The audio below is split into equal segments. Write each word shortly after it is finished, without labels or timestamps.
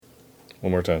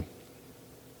One more time.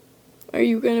 Are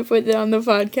you going to put that on the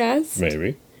podcast?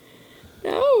 Maybe.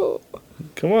 No.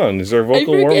 Come on, these are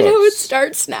vocal I forget warm-ups. how it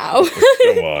starts now.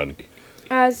 Come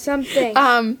on.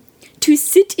 Something. To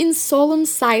sit in solemn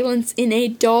silence in a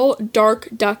dull, dark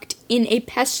duct in a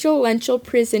pestilential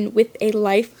prison with a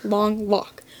lifelong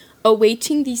lock,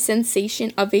 awaiting the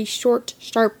sensation of a short,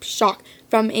 sharp shock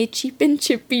from a cheap and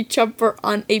chippy chumper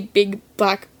on a big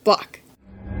black block.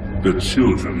 The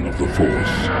Children of the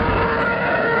Force.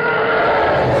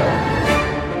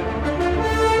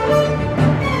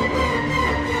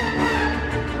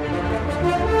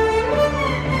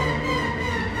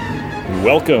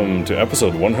 Welcome to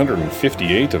episode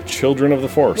 158 of Children of the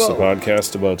Force, a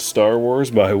podcast about Star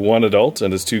Wars by one adult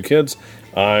and his two kids.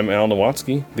 I'm Al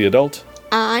Nowatzki, the adult.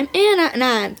 I'm Anna, and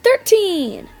I'm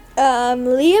 13.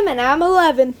 Liam, and I'm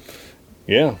 11.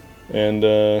 Yeah, and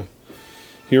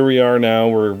here we are now.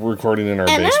 We're recording in our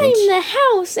basement. And I'm the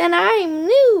house, and I'm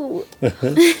new.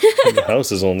 The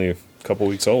house is only a couple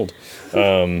weeks old,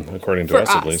 according to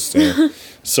us at least. Yeah.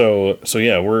 So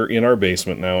yeah, we're in our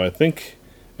basement now, I think.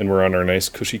 And we're on our nice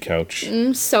cushy couch.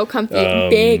 So comfy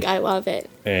and big. I love it.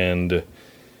 And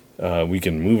we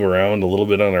can move around a little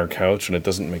bit on our couch and it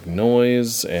doesn't make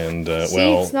noise. And,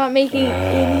 it's not making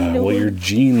any noise. Well, your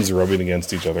jeans rubbing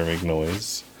against each other make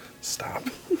noise. Stop.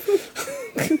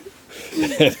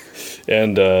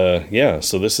 And,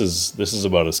 so this is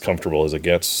about as comfortable as it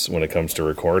gets when it comes to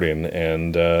recording.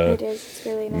 And it is. It's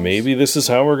really nice. Maybe this is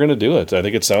how we're going to do it. I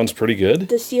think it sounds pretty good.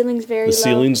 The ceiling's very low. The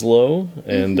ceiling's low,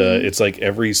 and it's like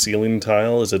every ceiling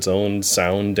tile is its own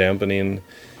sound dampening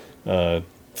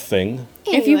thing.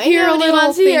 If you hear a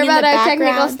little thing in the background,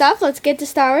 technical stuff, let's get to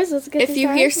Star Wars. If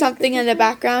you hear something in the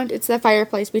background, it's the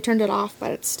fireplace. We turned it off,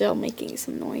 but it's still making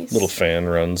some noise. Little fan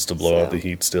runs to blow out the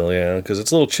heat still, yeah, because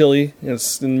it's a little chilly.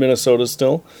 It's in Minnesota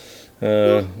still. We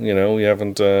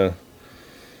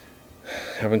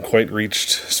haven't quite reached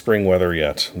spring weather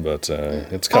yet, but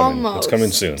it's coming. Almost. It's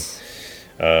coming soon.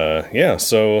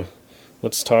 So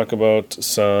let's talk about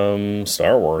some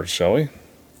Star Wars, shall we?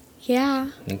 Yeah.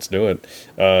 Let's do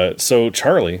it. So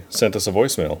Charlie sent us a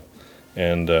voicemail,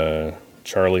 and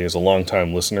Charlie is a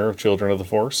longtime listener of Children of the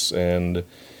Force, and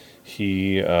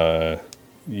he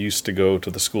used to go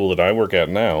to the school that I work at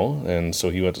now, and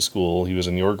so he went to school. He was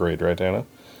in your grade, right, Anna?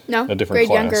 No, a different grade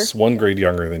class. Younger. One grade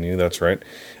younger than you, that's right.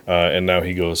 And now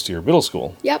he goes to your middle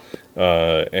school. Yep.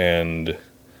 And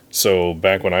so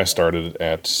back when I started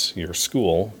at your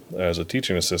school as a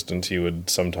teaching assistant, he would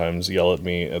sometimes yell at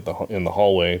me in the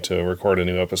hallway to record a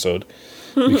new episode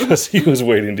because he was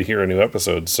waiting to hear a new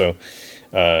episode. So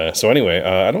anyway,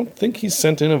 I don't think he's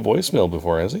sent in a voicemail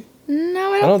before, has he?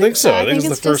 No, I don't think so. I think it's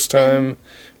it's the first time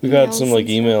we've had some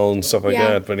email and stuff like Yeah.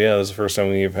 that. But yeah, this is the first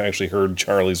time we've actually heard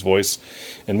Charlie's voice,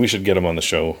 and we should get him on the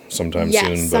show sometime Yes,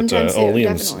 soon. But sometime soon,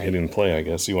 Liam's definitely. hitting play, I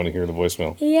guess. You want to hear the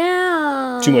voicemail?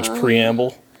 Yeah. Too much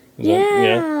preamble?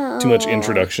 Yeah. Too much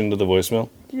introduction to the voicemail?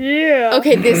 Yeah.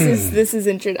 Okay, this is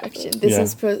introduction.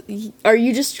 Are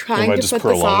you just trying Am I to just put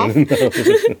this off?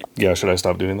 prolonging? Yeah, should I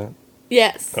stop doing that?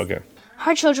 Yes. Okay.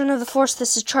 Hi, Children of the Force.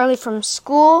 This is Charlie from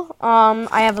school.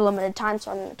 I have a limited time, so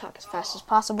I'm going to talk as fast as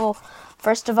possible.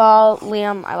 First of all,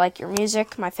 Liam, I like your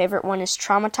music. My favorite one is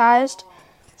Traumatized.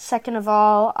 Second of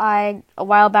all, a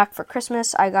while back for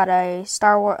Christmas, I got a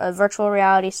virtual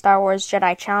reality Star Wars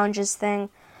Jedi Challenges thing.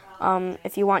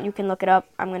 If you want, you can look it up.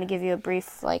 I'm going to give you a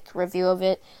brief review of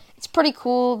it. It's pretty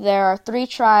cool. There are 3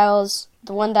 trials.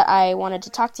 The one that I wanted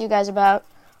to talk to you guys about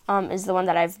is the one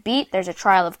that I've beat. There's a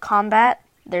trial of combat.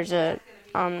 There's a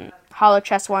hollow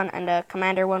chess one and a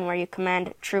commander one where you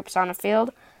command troops on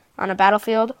a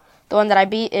battlefield. The one that I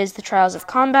beat is the Trials of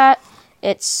Combat.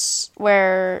 It's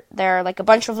where there are a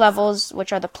bunch of levels,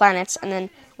 which are the planets, and then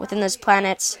within those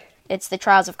planets, it's the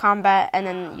Trials of Combat, and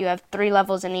then you have 3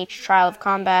 levels in each Trial of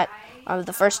Combat.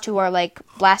 The first 2 are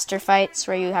blaster fights,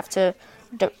 where you have to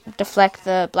deflect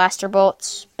the blaster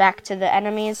bolts back to the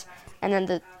enemies, and then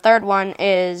the third one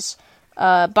is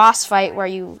a boss fight where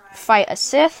you fight a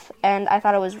Sith, and I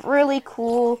thought it was really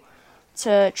cool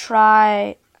to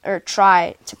try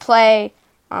to play.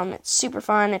 It's super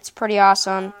fun. It's pretty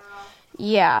awesome.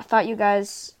 Yeah, I thought you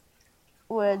guys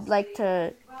would like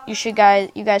to. You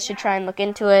guys should try and look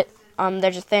into it.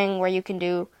 There's a thing where you can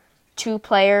do 2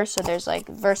 players, so there's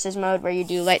versus mode where you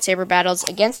do lightsaber battles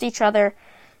against each other,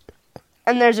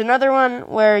 and there's another one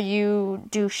where you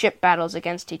do ship battles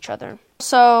against each other.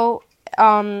 So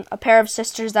a pair of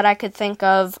sisters that I could think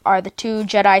of are the 2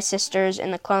 Jedi sisters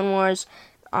in the Clone Wars.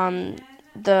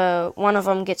 The one of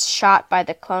them gets shot by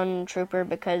the clone trooper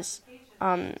because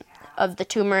of the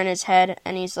tumor in his head,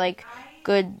 and he's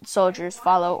good soldiers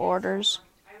follow orders.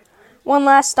 One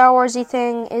last Star Warsy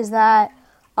thing is that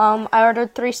I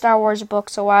ordered 3 Star Wars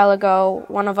books a while ago.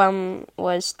 One of them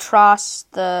was Tross,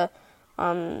 the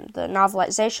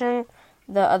novelization.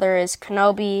 The other is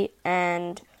Kenobi,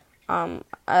 and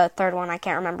a third one, I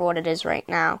can't remember what it is right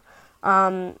now.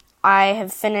 I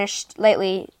have finished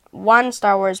lately one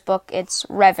Star Wars book. It's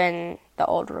Revan, The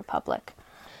Old Republic.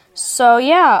 So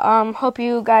yeah, hope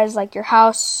you guys like your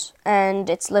house and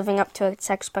it's living up to its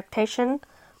expectation.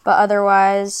 But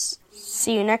otherwise,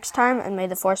 see you next time, and may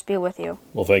the Force be with you.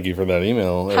 Well, thank you for that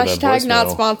email. Or that Hashtag not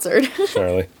voicemail, sponsored.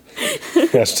 Charlie.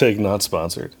 Hashtag not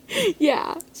sponsored.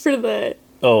 Yeah, for the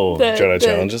Jedi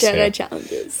challenges. Jedi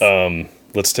challenges.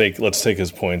 Let's take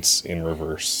his points in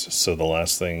reverse. So the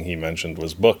last thing he mentioned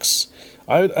was books.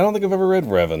 I don't think I've ever read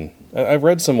Revan. I've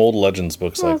read some old Legends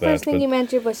books like The that. first thing you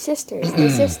mentioned was sisters. The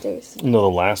sisters. No, the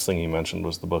last thing he mentioned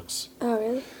was the books. Oh,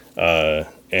 really?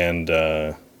 And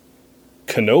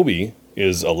Kenobi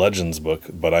is a Legends book,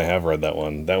 but I have read that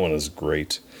one. That one is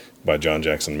great, by John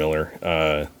Jackson Miller.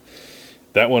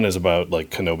 That one is about like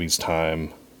Kenobi's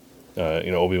time,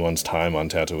 Obi-Wan's time on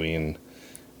Tatooine.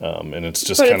 And it's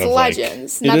just but kind it's of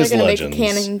Legends. like Now it they're is going to Legends. make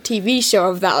a canon TV show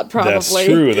of that, probably.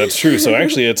 That's true. So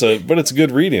actually, it's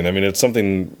good reading. I mean, it's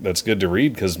something that's good to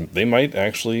read because they might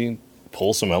actually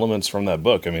pull some elements from that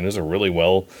book. I mean, it's a really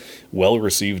well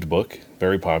received book,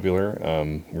 very popular,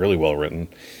 really well written,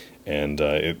 and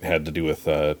it had to do with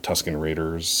Tusken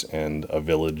Raiders and a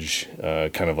village,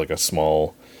 kind of like a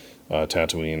small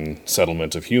Tatooine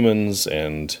settlement of humans,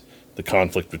 and the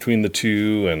conflict between the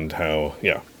two, and how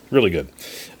really good.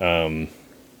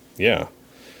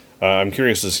 I'm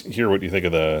curious to hear what you think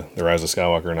of the Rise of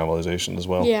Skywalker novelization as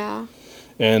well. Yeah.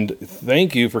 And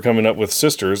thank you for coming up with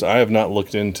sisters. I have not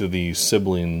looked into the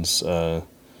siblings, the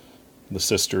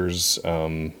sisters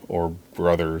or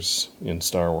brothers in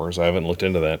Star Wars. I haven't looked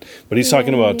into that. But he's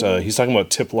talking about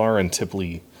Tiplar and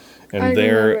Tiplee, and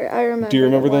I remember. Do you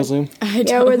remember that those, one. Liam?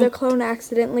 Yeah, where the clone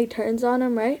accidentally turns on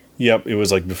him, right? Yep, it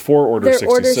was like before Order Their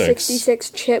 66. Order 66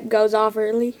 chip goes off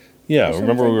early. Yeah, or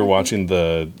remember we were something.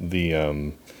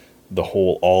 watching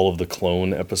all of the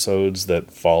clone episodes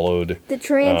that followed. The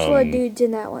tarantula dude's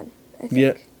in that one, I think.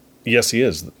 Yeah, yes, he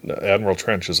is. Admiral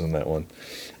Trench is in that one.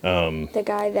 The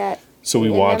guy that... So we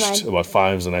Yeah, watched never about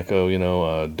Fives and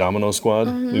Echo, Domino Squad.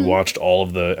 Mm-hmm. We watched all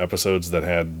of the episodes that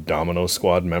had Domino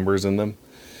Squad members in them,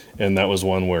 and that was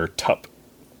one where Tup,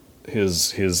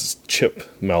 his chip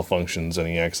malfunctions, and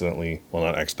he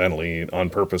not accidentally, on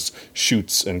purpose,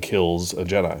 shoots and kills a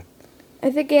Jedi. I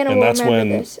think Anna And will that's remember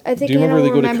when- this. I think do you Anna remember they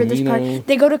will go to remember this Camino? part.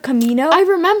 They go to Camino. I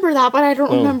remember that, but I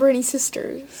don't Oh. remember any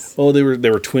sisters. Oh, they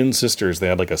were twin sisters. They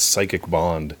had like a psychic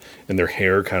bond, and their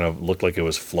hair kind of looked like it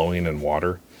was flowing in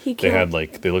water. He They had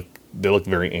can't- they looked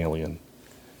very alien.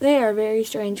 They are very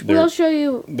strange. Their- We'll show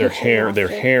you Their pictures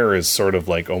hair after. is sort of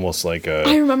like almost like a.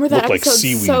 I remember that looked like episode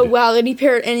seaweed. so well, and he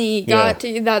got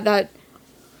Yeah. to that.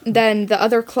 Then the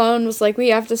other clone was like, "We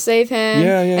have to save him."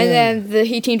 Yeah, and then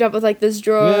he teamed up with like this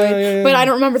droid, Yeah. but I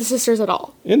don't remember the sisters at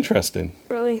all. Interesting.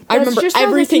 Really? I That's remember just how the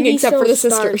everything TV except for show the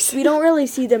starts. sisters. We don't really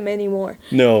see them anymore.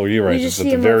 No, you're right. We It's just at see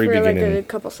the them very for beginning. like a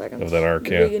couple seconds of that arc,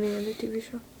 the yeah. beginning of the TV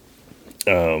show.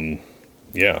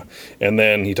 Yeah, and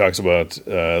then he talks about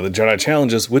the Jedi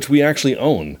challenges, which we actually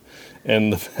own,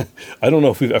 and I don't know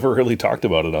if we've ever really talked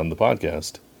about it on the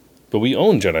podcast, but we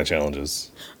own Jedi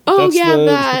challenges. Oh That's yeah,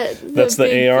 the- that's the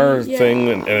big AR yeah. thing,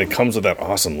 and it comes with that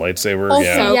awesome lightsaber. Also-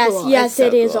 Yeah, Yes, cool. yes, It's so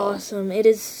it is cool. awesome. It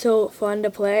is so fun to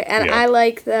play, and Yeah. I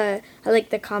like the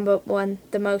combat one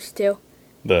the most too.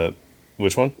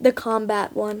 which one? The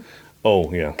combat one,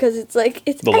 Oh yeah. because it's like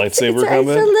it's The lightsaber it's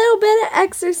combat? a little bit of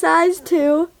exercise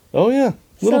too. Oh yeah,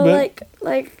 a little so bit.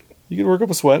 like You can work up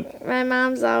a sweat. my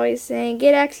mom's always saying,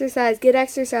 get exercise,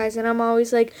 and I'm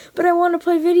always like, but I want to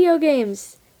play video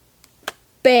games.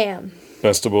 Bam,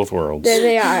 Best of both worlds. there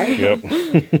they are. Yep.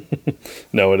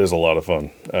 No, it is a lot of fun.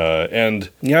 And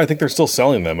yeah, I think they're still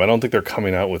selling them. I don't think they're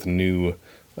coming out with new,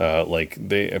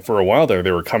 for a while there,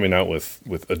 they were coming out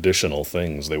with additional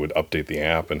things. They would update the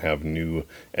app and have new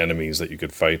enemies that you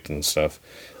could fight and stuff.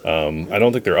 I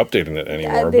don't think they're updating it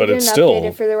anymore, They but didn't it's update still,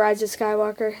 it for the Rise of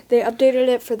Skywalker. They updated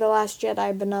it for the Last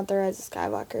Jedi, but not the Rise of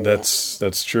Skywalker. yet.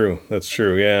 that's true. That's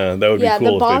true. Yeah, that would be Yeah,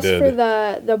 cool the boss if they for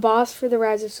did. the boss for the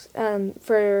Rise of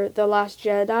for the Last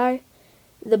Jedi,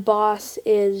 the boss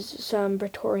is some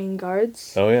Praetorian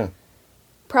guards. Oh yeah.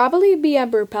 Probably be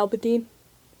Emperor Palpatine.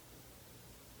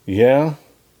 Yeah.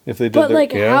 If they did But their-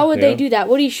 like, yeah, how would yeah. they do that?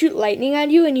 Would he shoot lightning at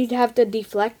you and you'd have to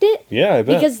deflect it? Yeah, I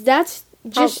bet. Because that's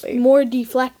just Probably. more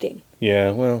deflecting Yeah,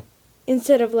 well,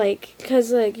 instead of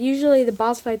because usually the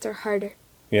boss fights are harder.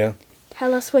 yeah.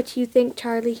 Tell us what you think,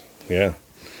 Charlie. Yeah.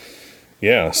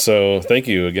 Yeah, so thank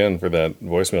you again for that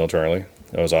voicemail, Charlie.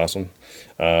 That was awesome.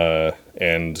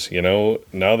 And, you know,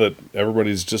 now that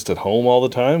everybody's just at home all the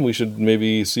time, we should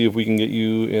maybe see if we can get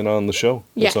you in on the show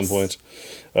Yes. at some point.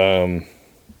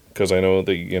 Because I know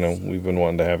that, you know, we've been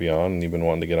wanting to have you on, and you've been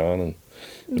wanting to get on, and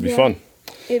it'd be Yeah. fun.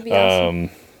 It'd be awesome.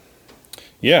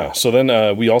 Yeah, so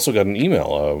then we also got an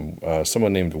email.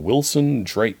 Someone named Wilson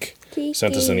Drake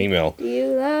sent us an email. Do you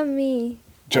love me?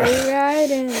 Ja- Are you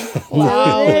riding?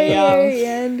 Wow, Very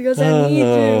end because I need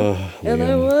you. And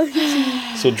I want you.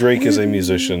 So Drake is a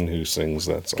musician who sings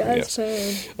that song, God's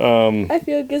yes. turn. I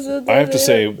feel good. I have to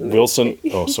say, Wilson...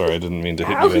 Oh, sorry, I didn't mean to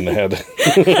hit you in the head Did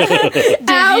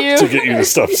to you? get you to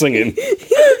stop singing.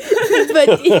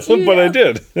 But did you? But I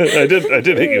did. I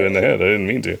did hit you in the head. I didn't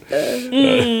mean to.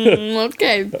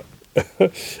 Okay.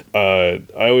 I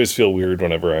always feel weird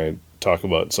whenever I talk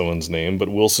about someone's name, but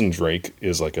Wilson Drake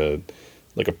is like a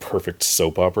perfect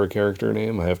soap opera character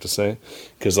name, I have to say.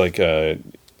 Because, like...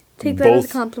 Take that as a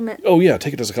compliment. Oh yeah,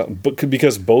 take it as a compliment. But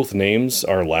because both names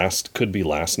are could be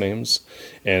last names,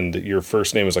 and your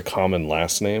first name is a common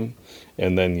last name,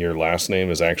 and then your last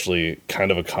name is actually kind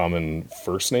of a common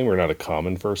first name, or not a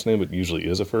common first name, but usually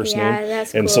is a first Yeah, name.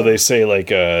 that's and so cool. they say like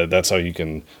that's how you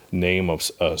can name a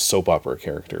soap opera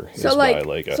character. So is like,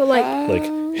 by like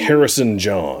Harrison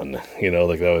John. You know,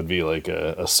 like that would be like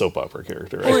a soap opera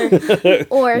character. Right?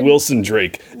 or Wilson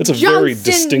Drake. It's a very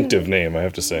Johnson. distinctive name, I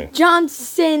have to say.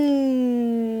 Johnson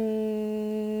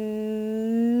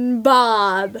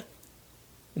Bob.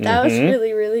 That was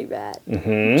really, really bad.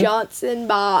 Johnson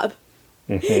Bob.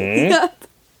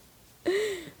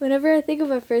 Whenever I think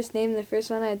of a first name, the first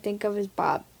one I think of is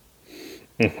Bob.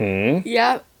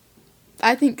 Yeah.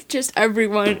 I think just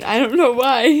everyone. I don't know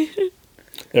why.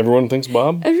 Everyone thinks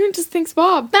Bob? Everyone just thinks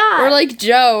Bob. Bob. Or like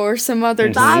Joe or some other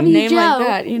just Bobby name Joe. like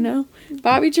that, you know?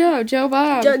 Bobby Joe, Joe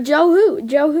Bob. Joe who?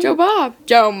 Joe who? Joe Bob.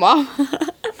 Joe Bob.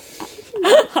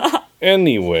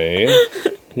 Anyway,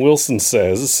 Wilson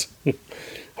says,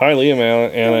 "Hi, Liam,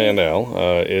 Anna, and Al.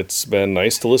 It's been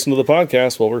nice to listen to the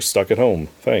podcast while we're stuck at home.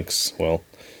 Thanks. Well,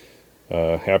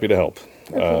 happy to help.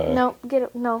 Okay, no, get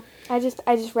it. No, I just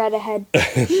read ahead.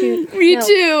 Shoot. Me No.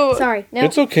 too. Sorry. No.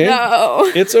 It's okay.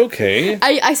 No. It's okay."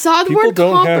 I saw the People word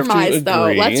don't have to compromise, though.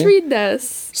 agree. Let's read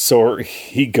this. So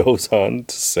he goes on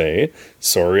to say,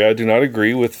 "Sorry, I do not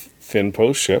agree with Finn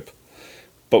post ship,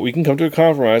 but we can come to a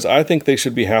compromise. I think they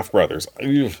should be half brothers." I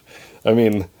mean,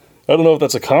 I don't know if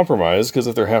that's a compromise, because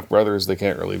if they're half brothers, they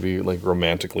can't really be like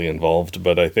romantically involved.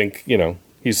 But I think, you know,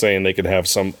 he's saying they could have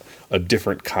a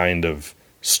different kind of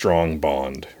strong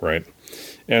bond, right?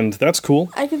 And that's cool.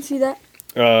 I can see that.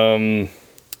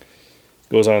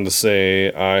 Goes on to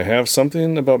say, "I have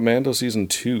something about Mando Season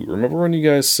 2. Remember when you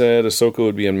guys said Ahsoka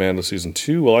would be in Mando Season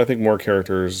 2? Well, I think more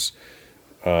characters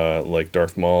like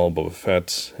Darth Maul, Boba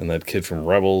Fett, and that kid from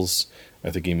Rebels,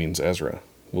 I think he means Ezra,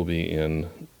 will be in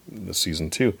the Season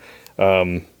 2.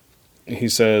 He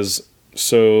says,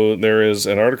 so there is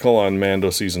an article on Mando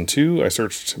Season 2. I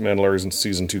searched Mandalorian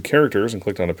Season 2 characters and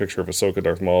clicked on a picture of Ahsoka,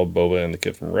 Darth Maul, Boba, and the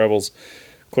kid from Rebels.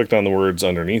 Clicked on the words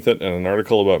underneath it, and an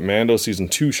article about Mando Season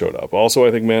 2 showed up. Also,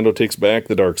 I think Mando takes back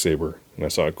the Darksaber, and I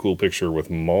saw a cool picture with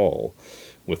Maul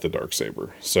with the Darksaber.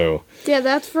 So, Yeah,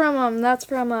 that's from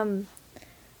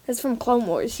Clone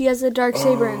Wars. He has the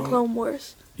Darksaber in Clone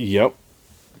Wars. yep.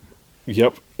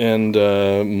 And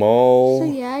Maul So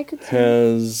yeah, I could see.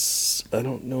 has... I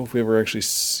don't know if we ever actually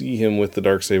see him with the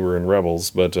Darksaber in Rebels,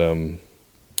 but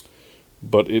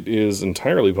it is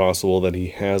entirely possible that he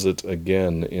has it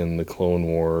again in the Clone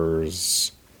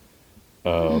Wars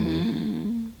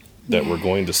that we're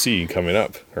going to see coming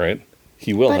up, right?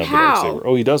 He will But have how? the Darksaber.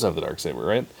 Oh, he does have the Darksaber,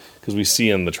 right? Because we see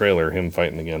in the trailer him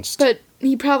fighting against... But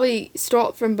he probably stole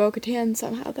it from Bo-Katan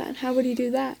somehow then. How would he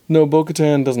do that? No,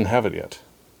 Bo-Katan doesn't have it yet.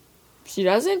 She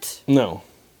doesn't? No.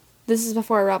 This is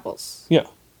before Rebels. Yeah.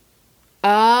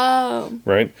 Oh.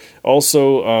 Right.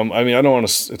 Also, I mean, I don't want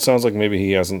to... It sounds like maybe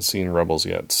he hasn't seen Rebels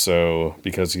yet, so...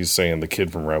 Because he's saying the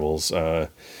kid from Rebels... we're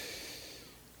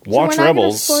Watch not gonna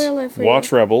Rebels. spoil it for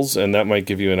Watch Rebels, and that might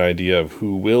give you an idea of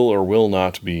who will or will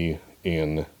not be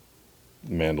in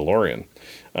Mandalorian.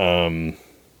 Yeah.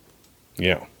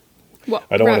 Well,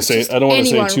 I don't wanna say- just I don't wanna say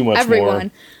anyone, too much everyone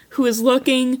more. who is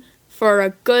looking for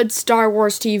a good Star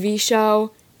Wars TV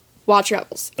show, watch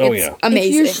Rebels. Oh, It's yeah. amazing.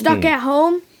 If you're stuck at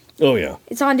home, Oh, yeah.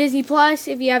 it's on Disney Plus.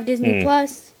 If you have Disney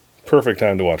Plus, Perfect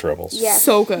time to watch Rebels. yes,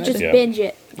 So good. Just Yeah. binge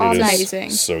it all It is night. amazing.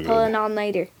 So Pull an good.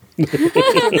 all-nighter. With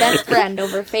your best friend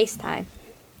over FaceTime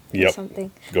or Yep.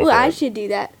 something. Go Ooh, for I it. should do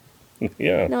that.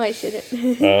 Yeah. No, I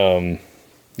shouldn't.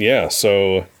 Yeah,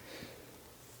 so,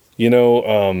 you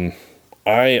know,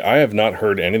 I have not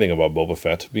heard anything about Boba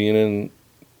Fett being in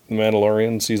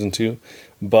Mandalorian season 2,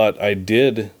 but I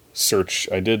did search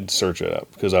it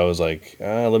up because I was like,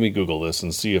 let me Google this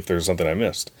and see if there's something I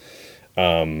missed.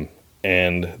 And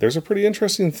there's a pretty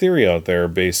interesting theory out there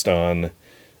based on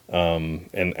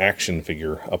an action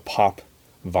figure, a pop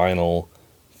vinyl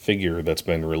figure that's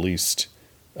been released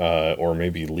or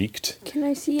maybe leaked. Can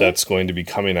I see That's going to be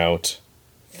coming out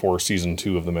for season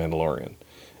 2 of The Mandalorian.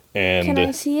 And Can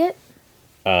I see it?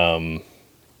 1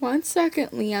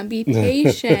 second, Leon. Be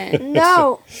patient.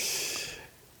 No.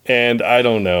 And I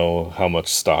don't know how much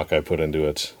stock I put into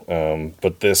it.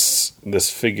 But this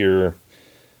figure,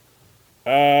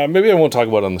 maybe I won't talk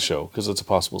about it on the show because it's a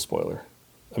possible spoiler.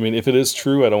 I mean, if it is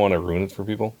true, I don't want to ruin it for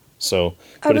people. So,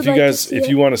 but if you guys, if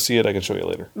you want to see it, I can show you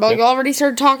later. Well, okay? you already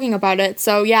started talking about it,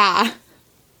 so yeah.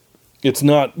 It's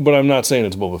not, but I'm not saying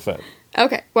it's Boba Fett.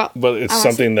 Okay, well. But it's I wanna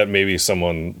something that maybe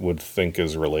someone would think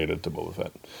is related to Boba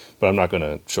Fett. But I'm not going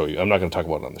to show you. I'm not going to talk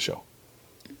about it on the show.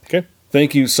 Okay?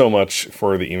 Thank you so much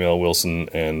for the email, Wilson.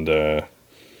 And,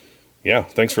 yeah,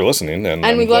 thanks for listening. And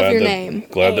we love your name.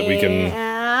 Glad that we can...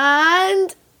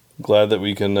 And Glad that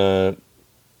we can,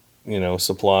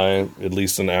 supply at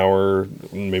least an hour,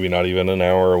 maybe not even an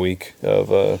hour a week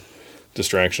of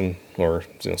distraction or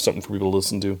something for people to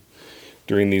listen to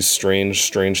during these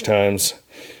strange times.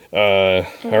 All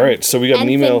right, so we got an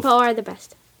email. Finpo are the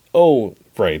best. Oh,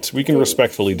 right. We can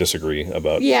respectfully disagree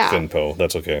about Finpo.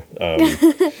 That's okay.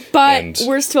 But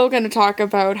we're still going to talk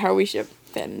about how we ship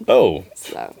Finn. Oh,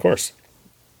 So, of course.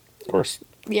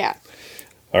 yeah.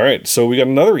 All right, so we got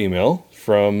another email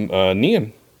from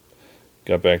Nian.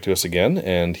 Got back to us again,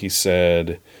 and he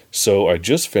said, so I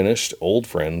just finished Old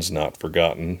Friends Not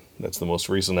Forgotten. That's the most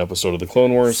recent episode of the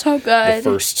Clone Wars. So good. The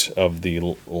first of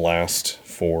the last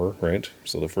 4, right?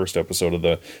 So the first episode of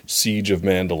the Siege of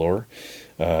Mandalore.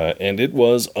 And it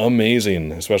was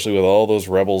amazing, especially with all those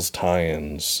Rebels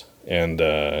tie-ins. And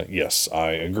yes,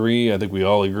 I agree. I think we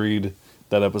all agreed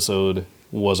that episode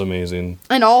was amazing.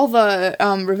 And all the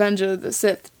Revenge of the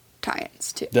Sith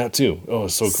tie-ins, too. That too. Oh,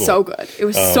 it's so cool. So good. It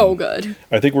was so good.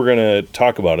 I think we're going to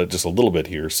talk about it just a little bit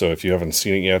here. So if you haven't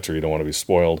seen it yet or you don't want to be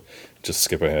spoiled, just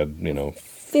skip ahead,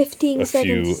 15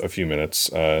 seconds. a few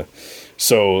minutes.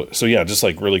 So yeah, just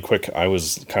like really quick, I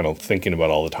was kind of thinking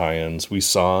about all the tie-ins. We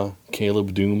saw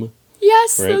Caleb Doom.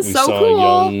 Yes, Right? that's We so saw cool.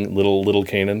 young little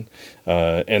Kanan.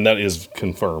 And that is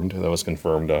confirmed. That was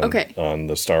confirmed on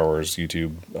the Star Wars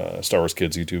YouTube, Star Wars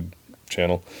Kids YouTube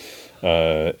channel.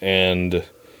 And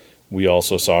we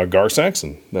also saw Gar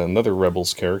Saxon, another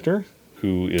Rebels character,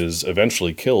 who is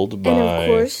eventually killed by... And of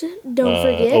course, don't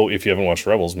forget... Oh, if you haven't watched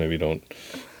Rebels, maybe don't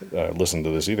listen to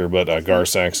this either. But Gar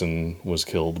Saxon was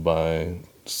killed by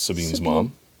Sabine's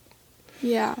mom.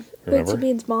 Yeah. Remember?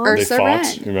 Sabine's mom? They Ursa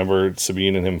fought. Wren. Remember,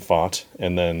 Sabine and him fought,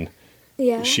 and then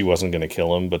Yeah. she wasn't going to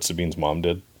kill him, but Sabine's mom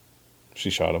did. She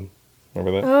shot him.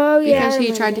 Remember that? Oh, yeah. Because I he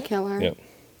remember tried to that. kill her.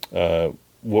 Yeah.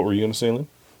 What were you going to say, Lynn?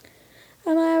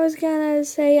 I was gonna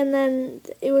say, and then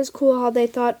it was cool how they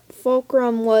thought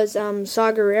Fulcrum was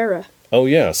Saw Gerrera. Oh,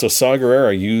 yeah. So Saw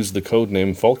Gerrera used the code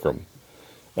name Fulcrum.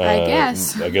 I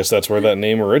guess. I guess that's where that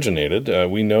name originated.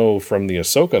 We know from the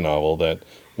Ahsoka novel that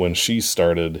when she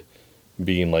started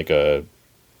being like a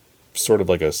sort of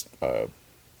like a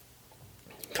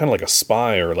kind of like a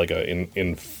spy or like a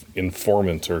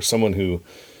informant or someone who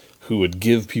would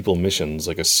give people missions,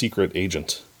 like a secret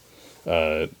agent,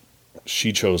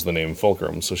 she chose the name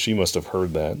Fulcrum, so she must have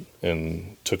heard that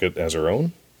and took it as her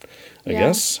own, I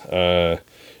guess.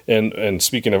 And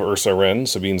speaking of Ursa Wren,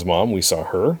 Sabine's mom, we saw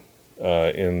her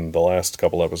in the last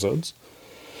couple episodes.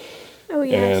 Oh,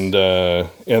 yes.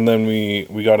 And then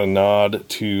we got a nod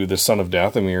to the Son of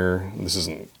Dathomir. This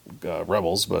isn't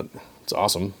Rebels, but it's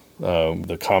awesome.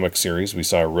 The comic series, we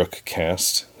saw Rook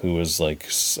Cast, who was like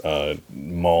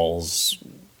Maul's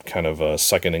kind of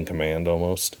second in command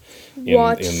almost in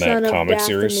Watch that Son of comic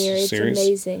Dathomir. series. It's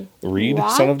amazing. Read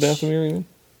Son of Watch? Dathomir, you mean?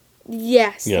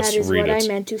 Yes, Yes, that is read what it. I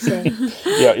meant to say.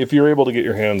 Yeah, if you're able to get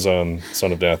your hands on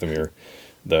Son of Dathomir,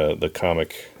 the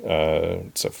comic,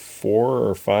 it's a 4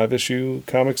 or 5 issue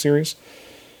comic series.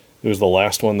 It was the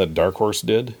last one that Dark Horse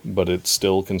did, but it's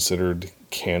still considered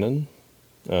canon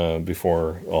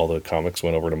before all the comics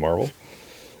went over to Marvel.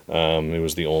 It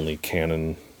was the only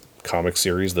canon comic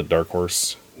series that Dark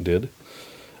Horse did.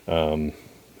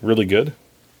 Really good.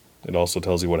 It also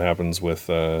tells you what happens with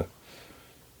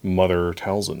Mother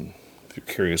Talzin, if you're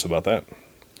curious about that.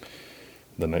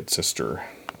 The Night Sister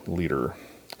leader.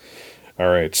 All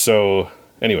right, so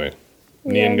anyway,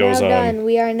 Nian goes on.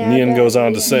 We are now Nian done. goes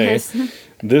on to say,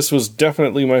 this was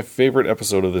definitely my favorite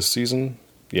episode of this season.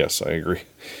 Yes, I agree.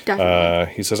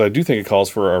 Definitely. He says, I do think it calls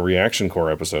for a reaction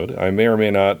core episode. I may or may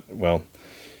not, well,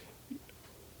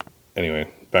 anyway,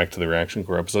 back to the Reaction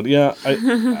Corps episode. Yeah,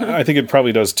 I think it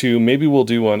probably does too. Maybe we'll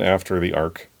do one after the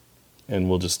arc, and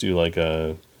we'll just do like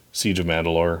a Siege of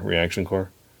Mandalore Reaction Corps.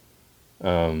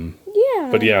 Yeah.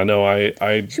 But yeah, no, I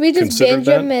Should we just considered binge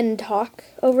that. them and talk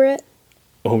over it?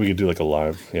 Oh, we could do like a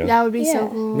live. Yeah, That would be Yeah. so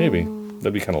cool. maybe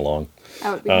that'd be kind of long.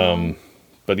 That would be cool.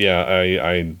 But yeah,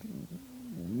 I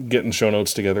getting show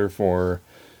notes together for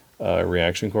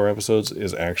Reaction Corps episodes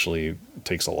is actually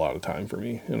takes a lot of time for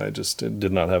me, and I just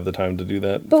did not have the time to do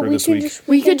that But for we this can week. just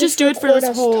We can could just do it for record this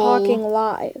us whole- talking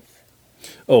live.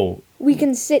 Oh, We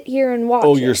can sit here and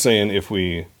watch. you're it. saying if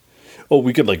we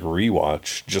we could like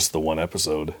rewatch just the one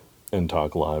episode and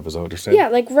talk live. Is that what you're saying? Yeah,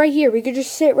 like right here. We could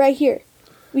just sit right here.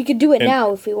 We could do it And-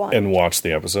 now if we want. And watch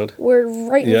the episode. We're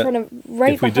right in Yeah. front of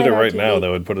right. If we did behind it our right now, TV.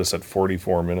 that would put us at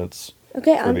 44 minutes.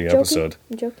 Okay, for I'm the joking. episode.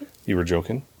 I'm joking. You were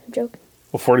joking? I'm joking.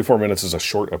 Well, 44 minutes is a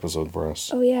short episode for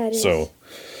us. Oh yeah, it is. So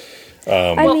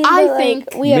Well, but, I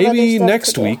think we have other maybe stuff next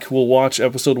to do. week we'll watch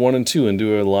episode 1 and 2 and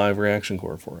do a live Reaction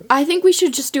Corps for it. I think we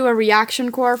should just do a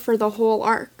Reaction Corps for the whole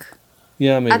arc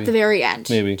Yeah, maybe. at the very end.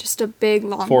 Maybe. Just a big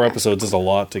long 4 reaction. episodes is a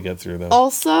lot to get through, though.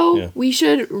 Also, Yeah. we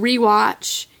should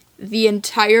rewatch the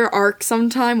entire arc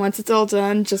sometime once it's all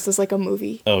done, just as like a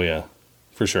movie. Oh, yeah.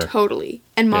 For sure. Totally.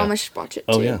 And Mama Yeah. should watch it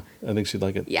Oh, too. yeah. I think she'd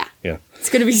like it. Yeah. Yeah. It's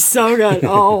gonna be so good.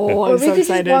 Oh, Or I'm we so could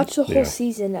excited. just watch the whole Yeah.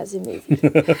 season as a movie.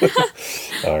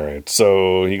 All right.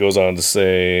 So he goes on to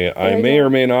say, I you may go. or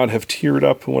may not have teared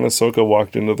up when Ahsoka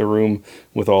walked into the room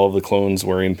with all of the clones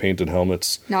wearing painted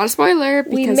helmets. Not a spoiler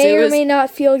because We may it or was may not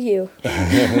feel you.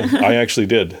 I actually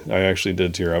did. I actually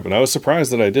did tear up. And I was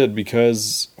surprised that I did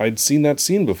because I'd seen that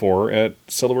scene before at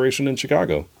Celebration in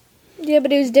Chicago. Yeah,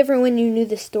 but it was different when you knew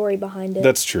the story behind it.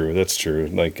 That's true. That's true.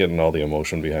 Like getting all the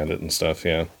emotion behind it and stuff.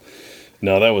 Yeah.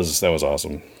 No, that was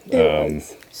awesome. It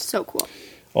was. so cool.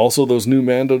 Also, those new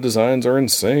Mando designs are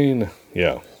insane.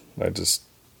 Yeah,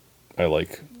 I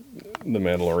like the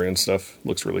Mandalorian stuff.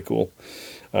 Looks really cool.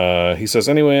 He says,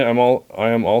 anyway, I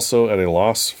am also at a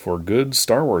loss for good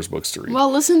Star Wars books to read.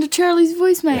 Well, listen to Charlie's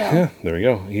voicemail. Yeah, there we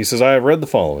go. He says, I have read the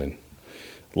following: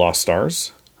 Lost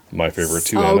Stars, my favorite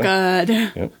two. So good.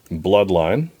 Yep.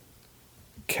 Bloodline,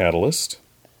 Catalyst,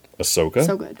 Ahsoka,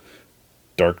 So good.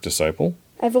 Dark Disciple,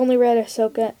 I've only read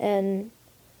Ahsoka and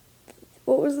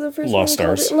what was the first Lost one?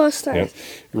 called? Stars. Lost Stars.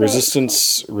 Yep.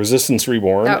 Resistance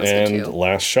Reborn, That was good, and too.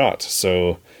 Last Shot.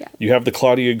 So Yeah. you have the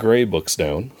Claudia Gray books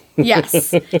down.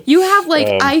 Yes. You have like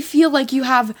Um, I feel like you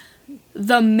have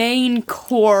the main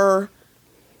core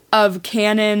of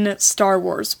canon Star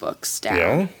Wars books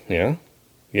down. Yeah.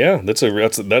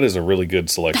 That is a really good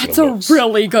selection. That's of a books.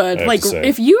 really good. I have Like to say.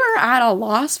 if you are at a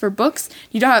loss for books,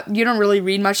 you don't really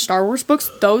read much Star Wars books.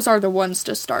 Those are the ones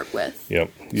to start with. Yep,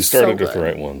 you started So with the good.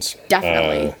 right ones.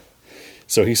 Definitely.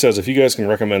 So he says, if you guys can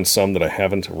recommend some that I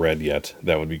haven't read yet,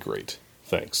 that would be great.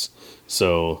 Thanks.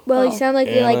 So Well, you sound like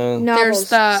you like Anna- novels. There's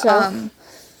the so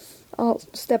I'll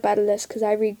step out of this because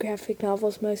I read graphic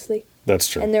novels mostly, that's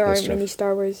true. and there that's aren't true. many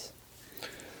Star Wars.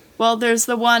 well, there's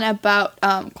the one about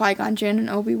Qui-Gon Jinn and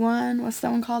Obi-Wan. What's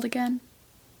that one called again?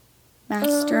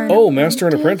 Master. and Oh, Master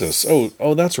and Apprentice.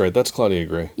 Oh, that's right. That's Claudia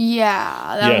Gray.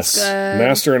 Yeah, that Yes, was good.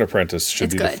 Master and Apprentice should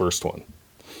It's be the good. first one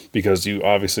because you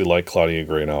obviously like Claudia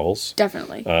Gray novels.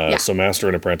 Definitely. Yeah. So Master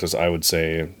and Apprentice, I would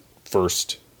say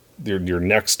first. Your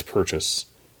next purchase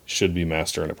should be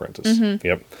Master and Apprentice. Mm-hmm.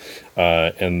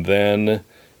 Yep. And then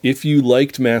if you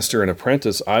liked Master and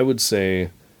Apprentice, I would say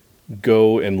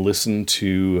go and listen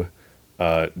to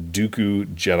Dooku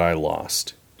Jedi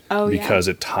Lost. Oh, yeah. Because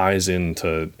it ties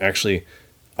into, actually,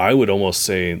 I would almost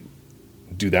say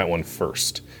do that one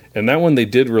first. And that one they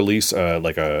did release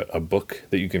like a book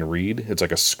that you can read. It's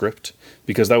like a script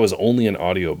because that was only an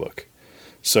audiobook.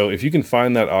 So if you can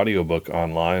find that audiobook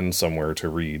online somewhere to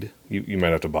read, you might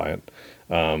have to buy it.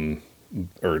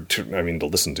 To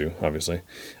listen to, obviously.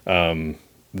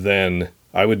 Then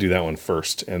I would do that one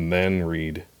first and then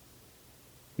read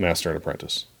Master and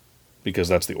Apprentice. Because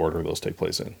that's the order those take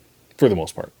place in, for the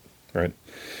most part, right?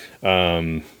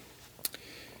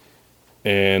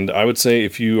 And I would say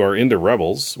if you are into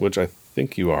Rebels, which I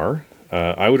think you are,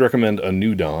 I would recommend A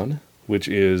New Dawn, which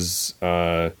is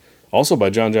also by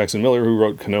John Jackson Miller, who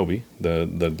wrote Kenobi,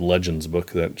 the Legends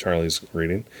book that Charlie's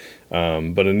reading.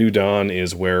 But A New Dawn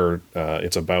is where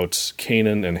it's about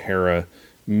Kanan and Hera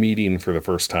meeting for the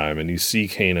first time, and you see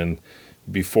Kanan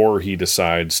before he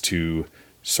decides to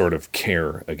sort of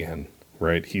care again,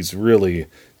 right? He's really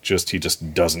he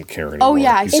just doesn't care anymore. Oh,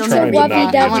 yeah, I He's still trying need to to not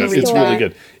read that. I wanna it's read really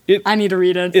that. good. I need to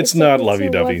read it. It's not it's a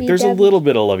lovey-dovey. There's a lovey-dovey. little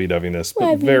bit of lovey-doviness,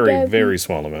 but very, Lovey-dovey. very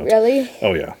small amount. Really?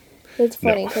 Oh, yeah. It's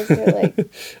funny because they're like,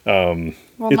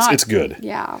 Well, It's good.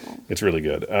 Yeah. It's really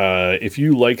good. If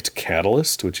you liked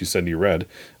Catalyst, which you said you read,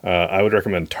 I would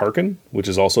recommend Tarkin, which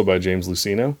is also by James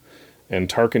Luceno. And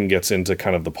Tarkin gets into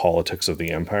kind of the politics of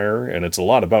the Empire, and it's a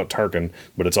lot about Tarkin,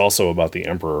 but it's also about the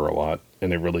Emperor a lot,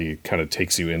 and it really kind of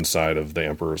takes you inside of the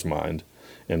Emperor's mind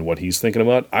and what he's thinking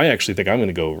about. I actually think I'm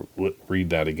going to go read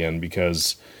that again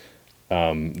because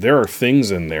there are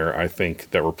things in there, I think,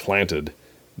 that were planted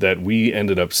that we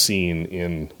ended up seeing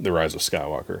in The Rise of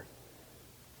Skywalker.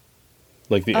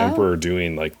 Like the Emperor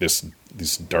doing like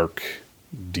these dark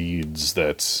deeds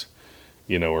that,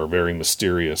 you know, are very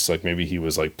mysterious. Like maybe he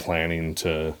was like planning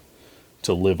to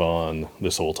live on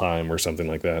this whole time or something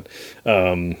like that.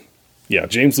 Yeah,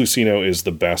 James Luceno is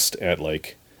the best at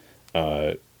like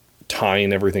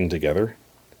tying everything together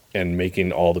and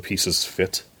making all the pieces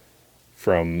fit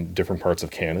from different parts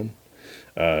of canon.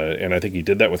 And I think he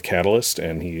did that with Catalyst,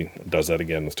 and he does that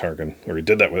again with Tarkin. Or he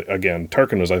did that with, again,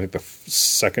 Tarkin was, I think, the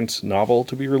second novel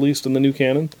to be released in the new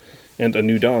canon, and A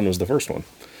New Dawn was the first one.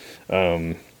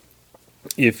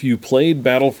 If you played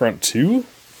Battlefront 2,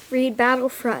 read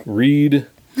Battlefront. read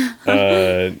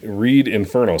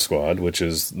Inferno Squad, which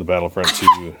is the Battlefront 2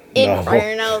 novel.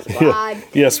 Inferno Squad.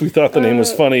 Yes, we thought the name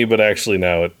was funny, but actually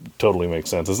now it totally makes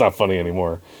sense. It's not funny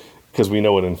anymore. Because we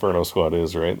know what Inferno Squad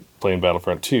is, right? Playing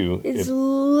Battlefront 2. It's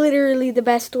literally the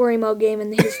best story mode game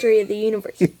in the history of the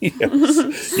universe.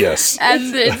 Yes.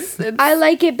 And it's I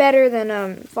like it better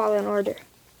than Fallen Order.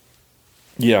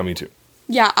 Yeah, me too.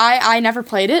 yeah, I never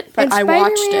played it, but And I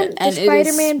watched it, and the it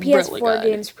is Spider-Man PS4 really good.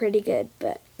 game's pretty good,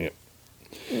 but Yeah.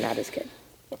 not as good.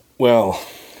 Well,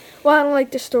 Well, I don't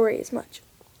like the story as much.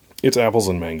 it's apples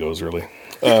and mangoes, really.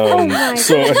 Oh my!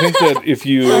 So I think that if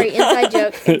you Sorry, inside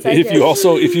joke. Inside if you joke.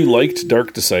 also if you liked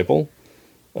Dark Disciple,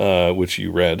 which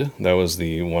you read, that was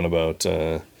the one about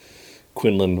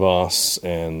Quinlan Voss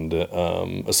and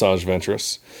Asajj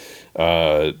Ventress.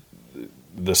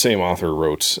 The same author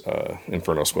wrote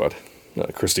Inferno Squad,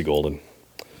 Christy Golden.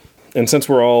 And since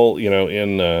we're all, you know,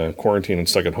 in quarantine and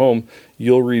stuck at home,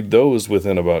 you'll read those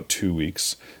within about 2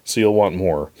 weeks. So you'll want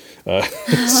more.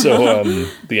 So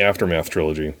the Aftermath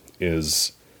trilogy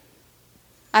is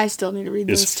I still need to read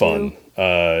those fun.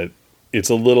 too. It's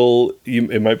a little,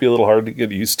 it might be a little hard to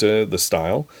get used to the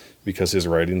style because his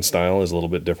writing style is a little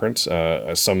bit different.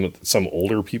 Some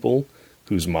older people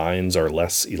whose minds are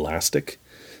less elastic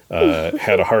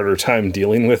had a harder time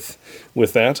dealing with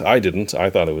that. I didn't. I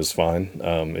thought it was fine.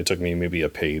 It took me maybe a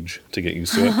page to get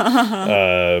used to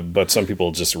it. But some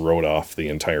people just wrote off the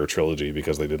entire trilogy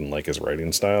because they didn't like his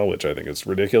writing style, which I think is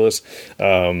ridiculous.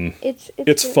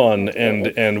 It's fun,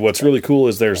 and what's really cool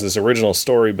is there's this original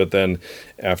story, but then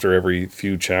after every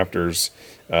few chapters,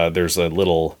 there's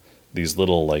these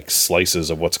little like slices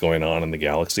of what's going on in the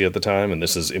galaxy at the time, and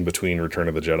this is in between Return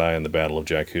of the Jedi and the Battle of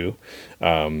Jakku,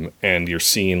 and you're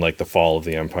seeing like the fall of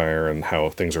the Empire and how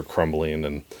things are crumbling,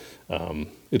 and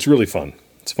it's really fun.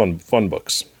 It's fun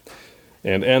books.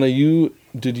 And Anna, you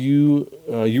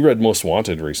read Most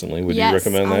Wanted recently? Would you Yes,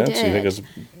 recommend I that? Do you think did. it's a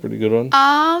pretty good one?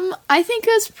 I think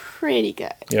it was pretty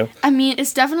good. Yeah. I mean,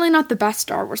 it's definitely not the best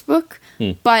Star Wars book,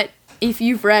 but if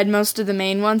you've read most of the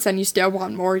main ones and you still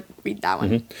want more, read that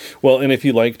one. Well, and if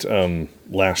you liked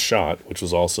Last Shot, which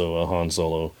was also a Han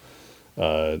Solo.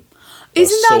 Isn't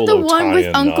that the solo one with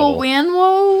tie-in Uncle novel.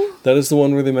 Wanwo? That is the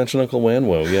one where they mention Uncle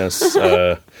Wanwo, yes.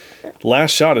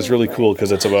 Last Shot is really cool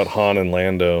because it's about Han and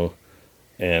Lando,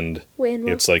 and Wanwo.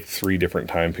 it's like 3 different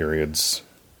time periods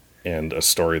and a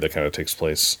story that kind of takes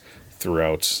place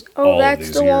throughout all of that's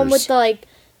these the years. one with the like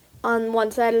on one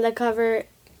side of the cover.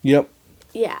 Yep,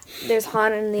 Yeah, there's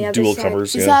Han on the other dual side.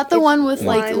 covers. Is Yeah. that the It's one with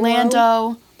like Wanwo.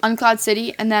 Lando on Cloud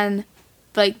City and then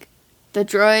like the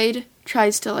droid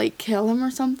tries to like kill him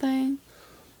or something?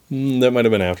 That might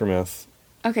have been Aftermath.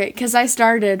 Okay, because I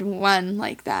started one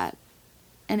like that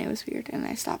and it was weird and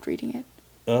I stopped reading it.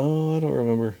 Oh, I don't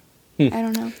remember. I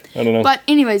don't know. I don't know. But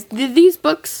anyways, these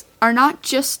books are not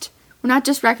just, we're not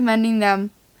just recommending them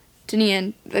to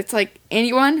Nian. It's like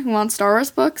anyone who wants Star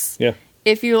Wars books. Yeah.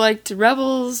 If you liked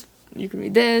Rebels, you can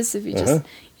read this. If you just,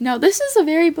 this is a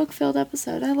very book-filled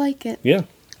episode. I like it. Yeah.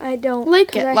 I don't Like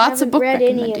 'cause it. I Lots of haven't book read any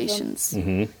of them. recommendations.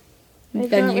 Mm-hmm. I've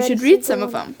Then not you read should a read single some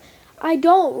of one. them. I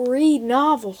don't read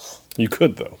novels. You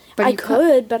could, though. But I you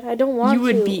could, but I don't want You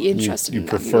would to. be interested You in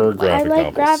them. prefer wouldn't like- I graphic like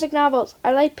novels. graphic novels.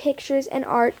 I like pictures and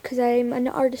art because I'm an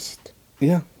artist.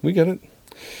 Yeah, we get it.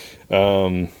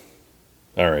 All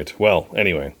right. Well,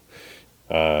 anyway,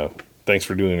 thanks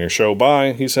for doing your show.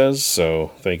 Bye, he says.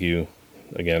 So thank you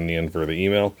again, Ian, for the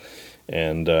email.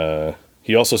 And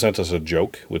he also sent us a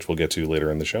joke, which we'll get to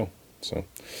later in the show. So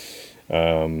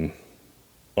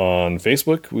on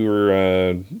Facebook, we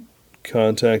were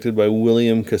contacted by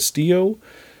William Castillo,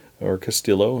 or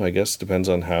Castillo, I guess, depends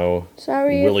on how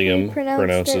Sorry William if we pronounced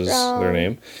pronounces it wrong. their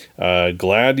name.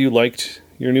 Glad you liked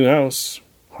your new house.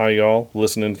 Hi, y'all,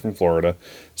 listening from Florida.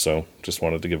 So just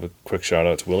wanted to give a quick shout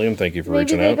out to William. Thank you for Maybe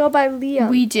reaching they out. go by Liam.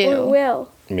 We do. Or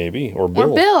Will. Maybe, or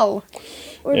Bill. Or Bill.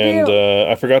 Or And Bill.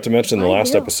 I forgot to mention in the Why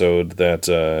last Bill? episode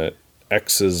that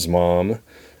X's mom,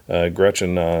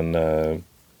 Gretchen, on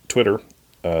Twitter,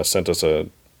 sent us a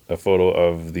photo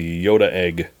of the Yoda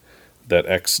egg that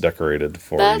X decorated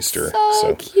for That's Easter.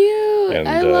 so cute. And,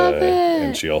 I love it.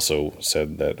 And she also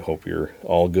said that hope you're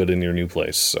all good in your new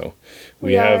place. So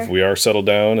we We are settled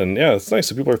down, and yeah, it's nice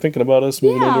that people are thinking about us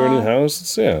moving into our Yeah. new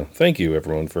house. Thank you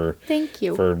everyone for Thank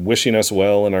you. wishing us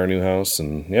well in our new house,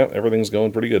 and yeah, everything's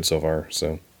going pretty good so far.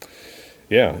 So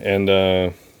yeah,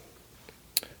 and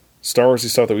Star Warsy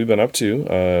stuff that we've been up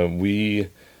to, we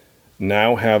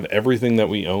now have everything that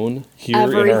we own here in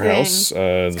our Everything. house. The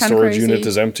kinda storage crazy. unit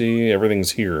is empty.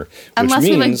 Everything's here, Unless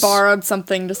which we means borrowed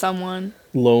something to someone.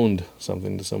 loaned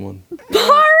something to someone.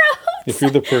 Borrow! If you're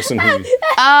the person who,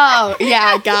 Oh,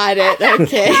 yeah, got it.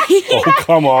 Okay. oh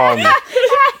come on,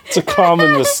 it's a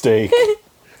common mistake.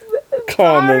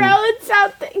 Common Borrowed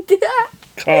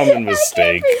something.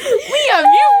 mistake. Liam,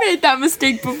 you've made that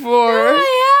mistake before.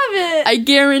 I haven't. I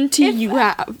guarantee you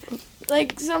have.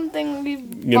 Like something we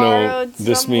You know, borrowed.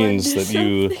 this someone means to that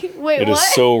you. something. Wait, It what?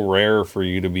 is so rare for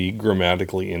you to be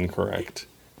grammatically incorrect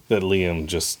that Liam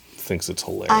just thinks it's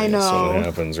hilarious I know. when it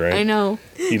happens, right? I know.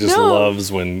 He just No. loves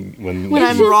when When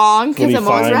I'm wrong, when because he I'm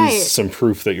always finds right. some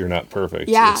proof that you're not perfect.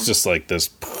 Yeah. It's just like this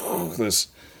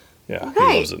yeah, he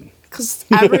Right. loves it. Because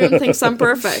everyone thinks I'm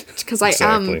perfect. Because I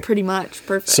Exactly. am pretty much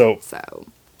perfect. So- So.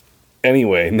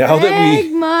 Anyway, now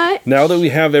that we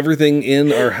have everything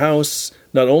in our house,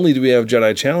 not only do we have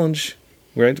Jedi Challenge,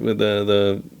 right, with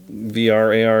the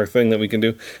VR AR thing that we can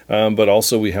do, but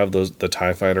also we have the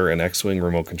TIE Fighter and X-Wing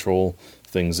remote control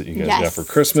things that you guys got Yes. for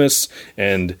Christmas,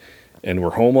 and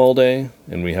we're home all day,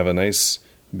 and we have a nice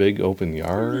big open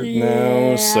yard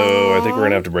now, so I think we're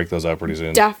gonna have to break those out pretty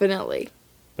soon. Definitely.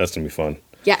 That's gonna be fun.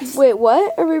 Yes. Wait,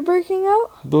 what? Are we breaking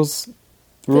out? Those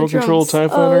remote control drones. TIE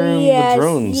Fighter, Oh, yes. the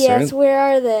drones, Yes, right? where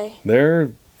are they? They're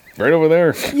right over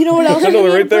there. You know what else I we know, need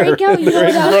they're to right there. break out? You know Right what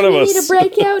in else front of we need us. to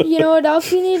break out? You know what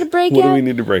else we need to break What out? do we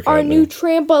need to break Our out new then?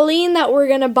 trampoline that we're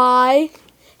gonna buy.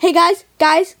 Hey guys,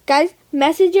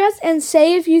 message us and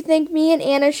say if you think me and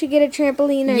Anna should get a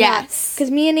trampoline or not. Yes.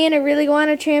 Because me and Anna really want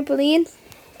a trampoline,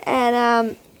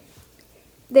 and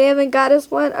they haven't got us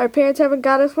one. Our parents haven't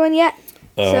got us one yet.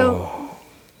 So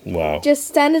Wow.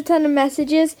 just send a ton of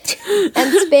messages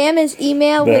and spam his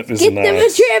email That with is "Get them a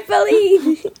not-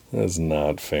 trampoline." That's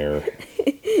not fair.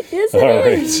 Yes, All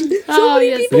it is. right. Oh,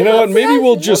 yes. You know what? Maybe Yes,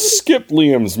 we'll just skip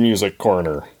Liam's music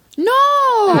corner. No!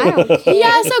 He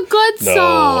has a good No,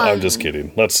 song. I'm just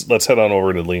kidding. Let's head on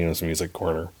over to Liam's music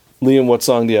corner. Liam, what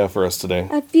song do you have for us today?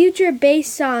 A future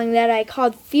bass song that I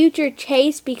called Future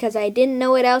Chase because I didn't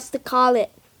know what else to call it.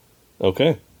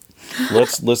 Okay.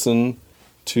 Let's listen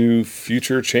to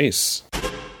Future Chase.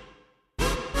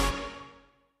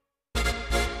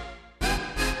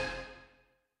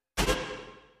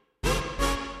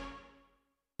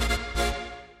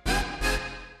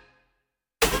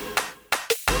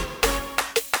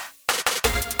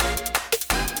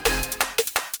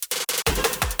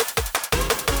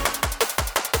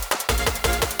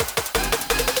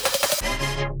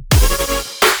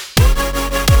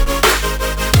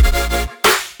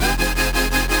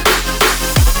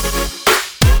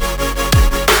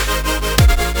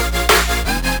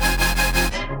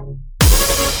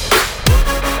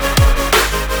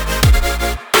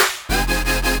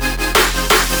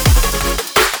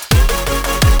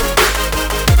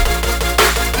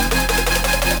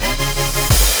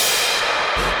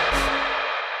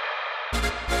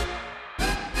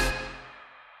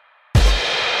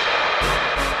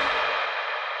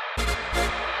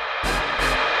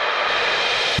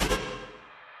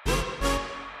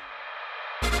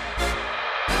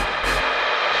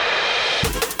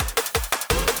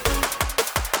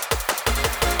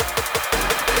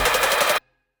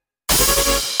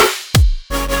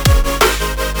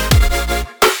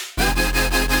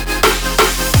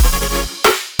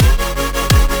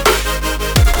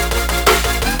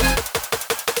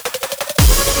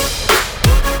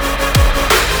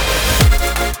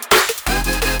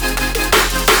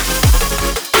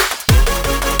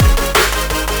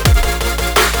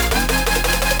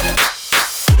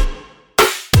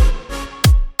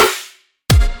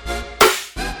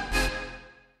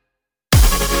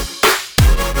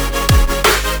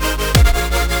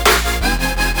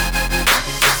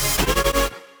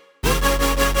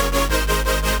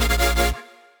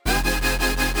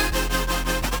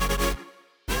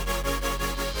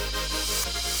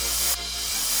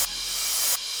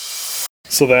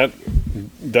 So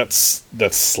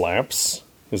that slaps.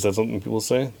 Is that something people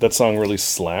say? That song really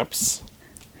slaps?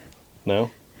 No?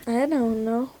 I don't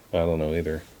know. I don't know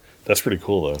either. That's pretty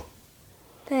cool though.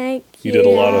 Thank You you. did a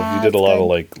lot good. of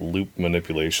like loop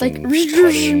manipulation, Like,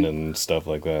 cutting and stuff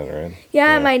like that, right?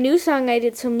 Yeah, my new song, I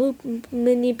did some loop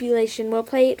manipulation. We'll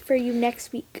play it for you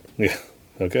next week. Yeah.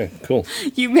 Okay, cool.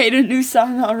 You made a new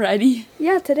song already.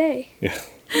 Yeah, today. Yeah.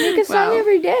 I make a song Wow.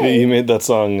 every Yeah, day. you made that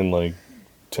song in like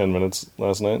 10 minutes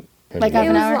last night? Like It half was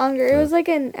an hour? longer. It was like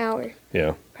an hour,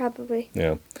 Yeah, probably.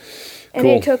 yeah. And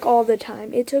Cool. it took all the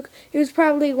time. It was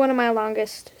probably one of my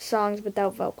longest songs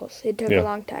without vocals. It took Yeah. a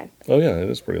long time. Oh yeah, it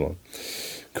is pretty long.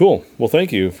 Cool. Well,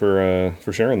 thank you for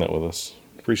sharing that with us.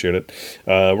 Appreciate it.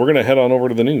 We're going to head on over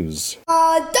to the news.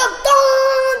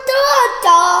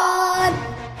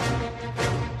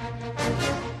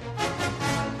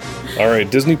 All right,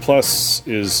 Disney Plus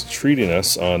is treating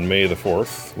us on May the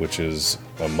 4th, which is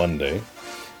a Monday.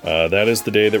 That is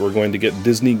the day that we're going to get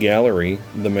Disney Gallery,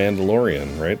 The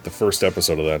Mandalorian, right? The first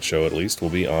episode of that show, at least, will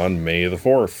be on May the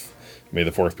 4th. May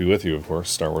the 4th be with you, of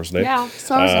course, Star Wars Day. Yeah,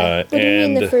 Star Wars Day. What do you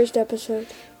mean the and, first episode?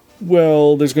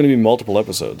 well, there's going to be multiple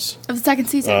episodes. Of the second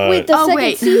season. Wait, the second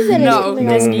wait. season No, is coming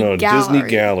No, out. Disney no, no. Gallery. Disney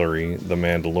Gallery, The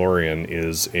Mandalorian,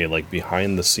 is a like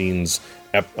behind the scenes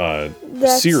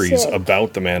That's series sick.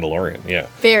 about The Mandalorian. Yeah.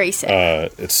 Very sick.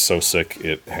 It's so sick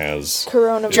it has...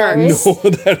 Coronavirus. No,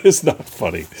 that is not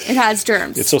funny. It has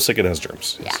germs. It's so sick it has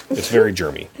germs. Yeah. It's very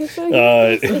germy.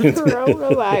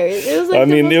 Coronavirus. It was like I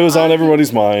the mean, most it was on awesome-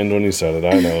 everybody's mind when you said it.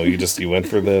 I know. You went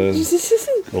for the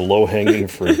low-hanging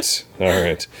fruit. All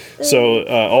right. So,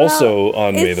 also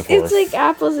on May the 4th... It's like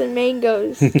apples and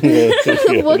mangoes. Yeah,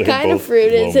 What they're kind of both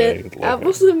fruit is it? low-hanging.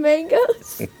 Apples and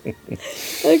mangoes?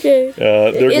 Okay.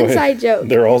 They're Inside joke.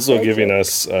 They're also Inside giving joke.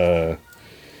 us. They're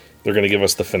going to give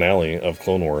us the finale of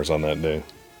Clone Wars on that day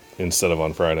instead of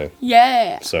on Friday.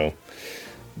 yeah. So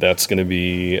that's going to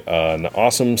be an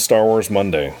awesome Star Wars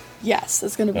Monday. Yes,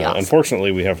 it's going to be awesome.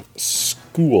 Unfortunately, we have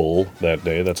school that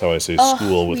day. That's how I say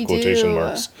school with we quotation do.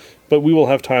 marks. But we will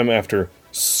have time after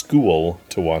school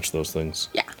to watch those things.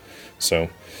 Yeah. So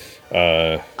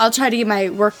I'll try to get my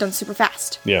work done super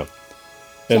fast. yeah,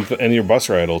 and your bus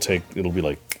ride it'll be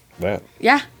like that.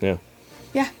 Yeah. Yeah.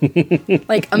 Yeah.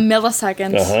 Like a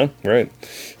millisecond. Right.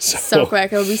 So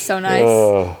quick. It'll be so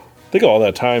nice. Think of all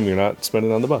that time you're not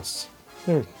spending on the bus.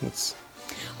 There, it's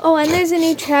Oh, and there's a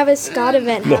new Travis Scott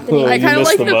event happening. I you kinda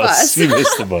missed like the bus. You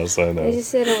missed the bus. I I know.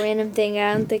 just said a random thing.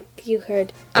 I don't think you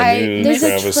heard. new There's a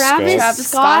Travis Travis Travis Scott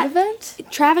Scott event?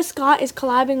 Travis Scott is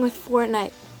collabing with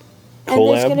Fortnite. And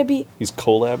there's Collab? going to be He's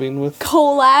collabing with.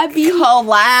 collab.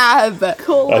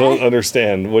 Collab. I don't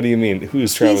understand. What do you mean?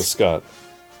 Who's Travis Scott?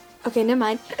 Okay, never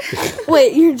mind.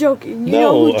 Wait, you're joking. You No,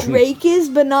 know who I'm- Drake is,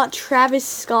 but not Travis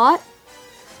Scott?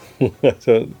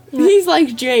 So- He's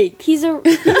like Jake. He's a.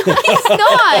 He's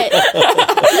not.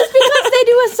 Just because they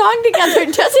do a song together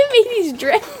doesn't mean he's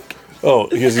Drake. oh,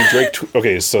 is he Drake?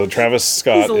 Okay, so Travis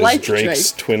Scott He's is like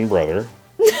Drake's Drake. twin brother.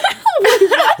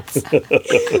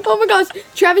 Oh my gosh,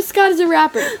 Travis Scott is a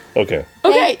rapper. Okay.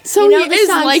 Okay, so You know he the is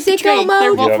song like Sicko Drake. They're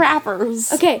Mode? both Yep.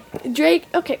 rappers. Okay, Drake.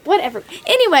 Okay, whatever.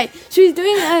 Anyway, so he's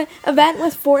doing an event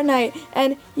with Fortnite,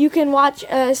 and you can watch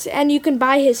us, and you can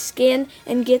buy his skin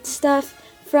and get stuff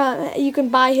from. You can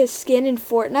buy his skin in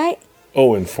Fortnite.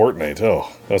 Oh, in Fortnite.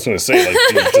 Oh, I was going to say, like,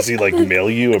 does he like mail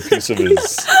you a piece of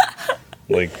his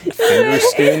like finger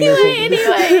skin or something?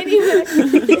 Anyway,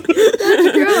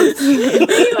 that's gross.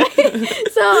 Anyway,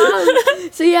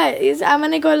 so yeah, I'm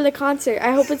gonna go to the concert.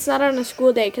 I hope it's not on a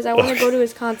school day because I want to go to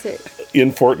his concert.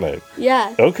 In Fortnite.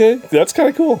 Yeah. Okay, that's kind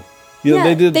of cool. Yeah, Yeah,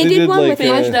 they did. they did one like with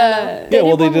Finished Marshmallow. the yeah,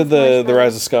 well, they one did with the Marshmallow.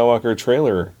 Rise of Skywalker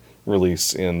trailer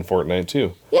release in Fortnite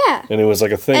too, Yeah. and it was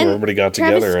like a thing. And where everybody got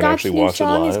Travis together and Scott's actually new watched it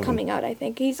song live. is coming out. I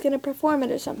think he's gonna perform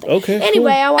it or something. Okay, cool.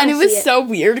 Anyway, I want And to it see was it. so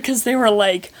weird because they were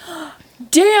like,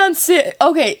 dance it.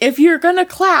 Okay, if you're gonna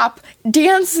clap,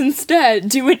 dance instead.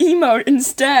 Do an emote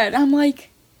instead. I'm like,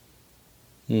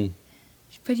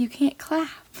 but you can't clap.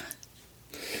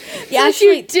 Yeah, If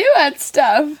you actually, do that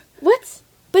stuff. what?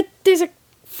 But there's a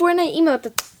Fortnite emote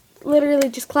that's literally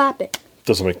just clap it.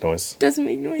 Doesn't make noise. Doesn't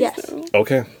make noise Yes. though.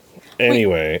 Okay.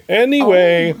 Anyway,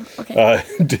 okay.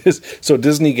 So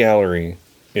Disney Gallery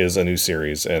is a new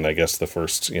series, and I guess the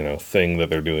first thing that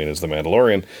they're doing is The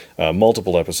Mandalorian.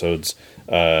 Multiple episodes.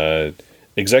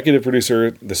 Executive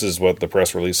producer, this is what the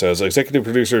press release says, executive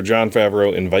producer Jon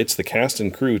Favreau invites the cast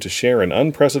and crew to share an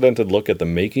unprecedented look at the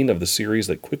making of the series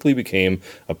that quickly became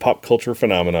a pop culture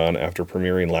phenomenon after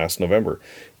premiering last November.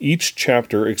 Each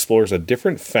chapter explores a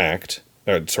different fact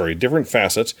different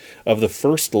facets of the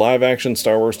first live-action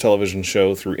Star Wars television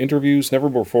show through interviews,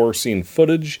 never-before-seen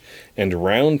footage, and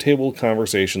roundtable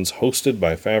conversations hosted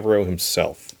by Favreau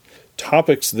himself.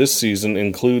 Topics this season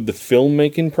include the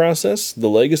filmmaking process, the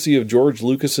legacy of George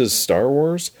Lucas's Star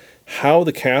Wars, how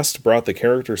the cast brought the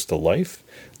characters to life,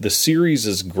 the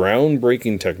series'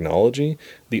 groundbreaking technology,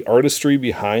 the artistry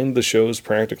behind the show's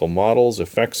practical models,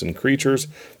 effects, and creatures,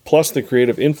 plus the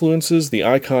creative influences, the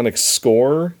iconic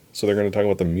score, so they're going to talk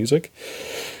about the music,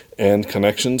 and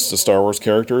connections to Star Wars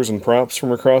characters and props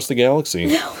from across the galaxy.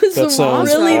 That sounds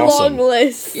Really awesome. long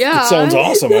list. Yeah. That sounds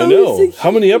awesome, I know.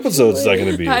 How many episodes is that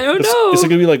going to be? I don't know. Is it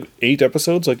going to be like 8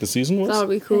 episodes like the season was? That'll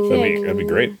be cool. That'd be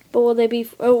great. But will they be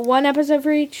one episode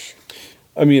for each?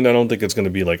 I mean, I don't think it's going to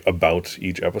be like about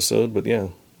each episode, but yeah,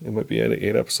 it might be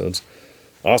 8 episodes.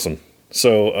 Awesome.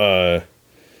 So,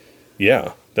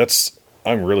 yeah,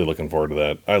 I'm really looking forward to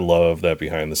that. I love that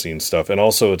behind the scenes stuff. And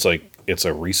also it's like, it's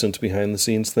a recent behind the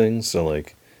scenes thing. So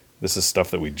like, this is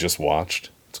stuff that we just watched.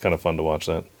 It's kind of fun to watch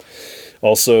that.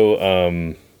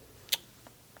 Also,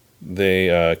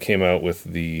 they came out with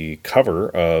the cover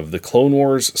of the Clone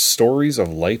Wars Stories of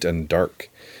Light and Dark.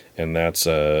 And that's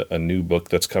a new book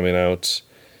that's coming out,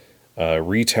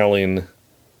 retelling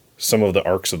some of the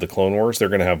arcs of the Clone Wars. They're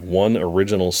going to have one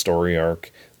original story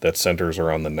arc that centers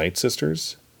around the Night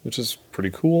Sisters, which is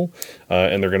pretty cool.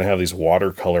 And they're going to have these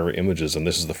watercolor images, and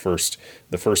this is the first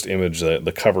image,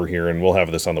 the cover here, and we'll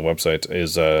have this on the website,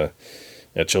 is at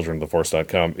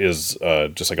childrenoftheforce.com, is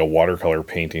just like a watercolor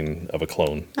painting of a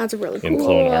clone That's really cool. in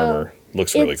clone armor.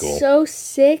 Looks really It's cool. so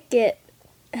sick. It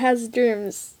has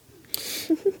dreams.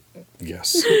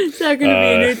 Yes. Is that going to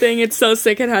be a new thing? It's so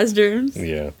sick it has germs.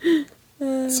 Yeah.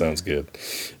 Sounds good.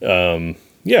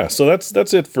 Yeah, so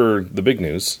that's it for the big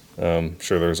news.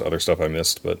 Sure there's other stuff I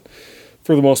missed, but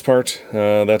for the most part,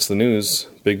 that's the news.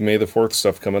 Big May the 4th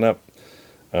stuff coming up.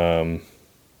 Wow,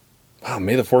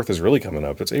 May the 4th is really coming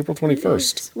up. It's April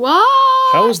 21st.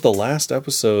 What? How is the last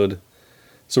episode?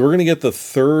 So we're going to get the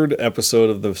 3rd episode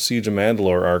of the Siege of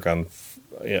Mandalore arc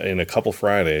in a couple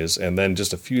Fridays, and then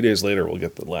just a few days later we'll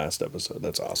get the last episode.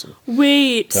 That's awesome.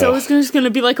 Wait, so it's just going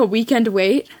to be like a weekend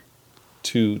wait?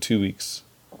 2 weeks.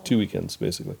 2 weekends,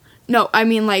 basically. No, I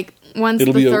mean like once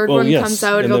It'll the be third one comes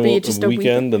out, and it'll then be we'll- just a a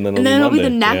weekend, and then and then it'll be the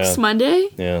Monday. next Yeah. Monday.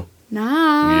 Yeah.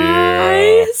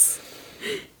 Nice.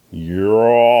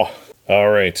 Yeah. All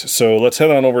right, so let's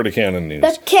head on over to Canon News.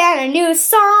 The Canon News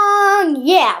song,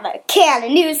 yeah. The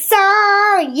Canon News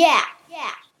song, yeah.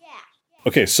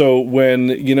 Okay, so when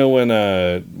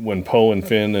Poe and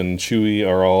Finn and Chewie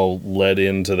are all led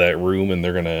into that room and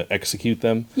they're gonna execute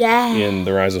them Yeah. in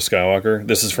The Rise of Skywalker.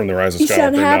 This is from The Rise of You Skywalker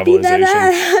sound happy that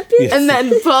novelization. happy. And then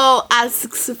Bo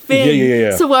asks Finn,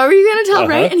 Yeah. so what were you going to tell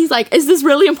Ray? Uh-huh. And he's like, is this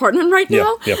really important right Yeah,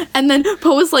 now? yeah. And then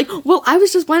Poe was like, well, I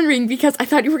was just wondering because I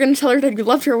thought you were going to tell her that you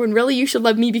loved her when really you should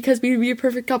love me because we would be a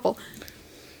perfect couple.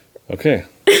 Okay,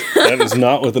 that is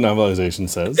not what the novelization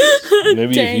says. Maybe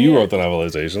if Dang you it. wrote the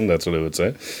novelization, that's what it would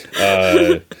say.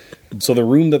 So the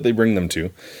room that they bring them to,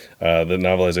 the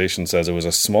novelization says it was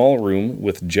a small room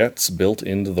with jets built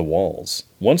into the walls.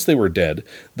 Once they were dead,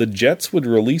 the jets would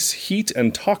release heat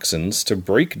and toxins to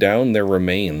break down their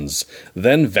remains,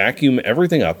 then vacuum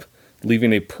everything up,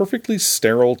 leaving a perfectly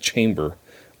sterile chamber.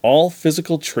 All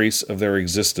physical trace of their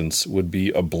existence would be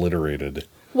obliterated.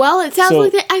 Well, it sounds So-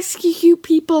 like they execute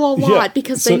people a lot Yeah,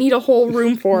 because so- they need a whole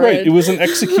room for Right, it. it was an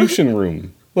execution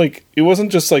room. Like, it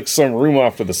wasn't just like some room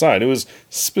off to the side. It was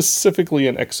specifically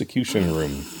an execution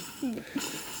room.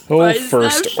 Oh, Why is that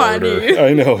first funny? order.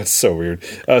 I know, it's so weird.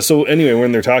 So anyway,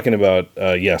 when they're talking about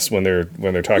when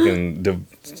they're talking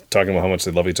about how much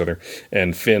they love each other,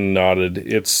 and Finn nodded,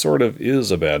 it sort of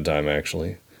is a bad time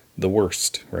actually, the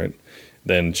worst, right?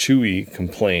 Then Chewie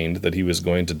complained that he was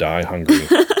going to die hungry.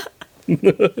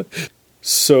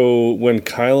 So when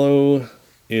Kylo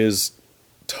is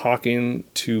talking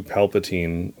to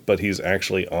Palpatine, but he's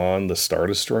actually on the Star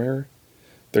Destroyer,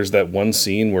 there's that one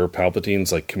scene where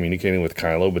Palpatine's like communicating with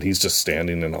Kylo, but he's just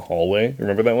standing in a hallway.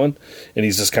 Remember that one? And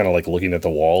he's just kind of like looking at the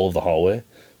wall of the hallway.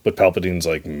 But Palpatine's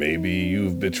like, maybe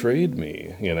you've betrayed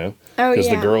me, you know? Oh, Because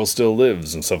yeah. the girl still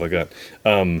lives and stuff like that.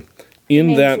 In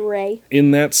Name's Rey.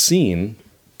 that scene,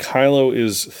 Kylo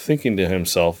is thinking to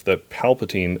himself that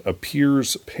Palpatine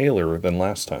appears paler than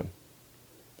last time.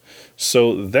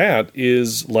 So that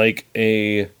is like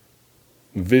a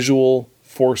visual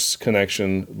force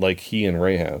connection like he and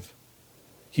Rey have.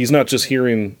 He's not just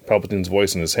hearing Palpatine's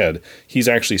voice in his head. He's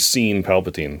actually seeing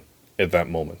Palpatine at that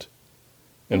moment.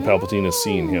 And Palpatine is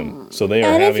seeing him. So they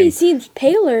are And if having... he seems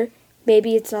paler,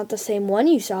 maybe it's not the same one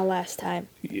you saw last time.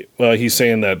 Well, he's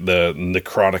saying that the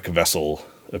necrotic vessel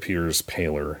appears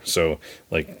paler. So,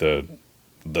 like, the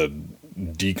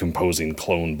decomposing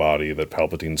clone body that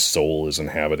Palpatine's soul is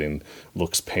inhabiting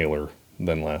looks paler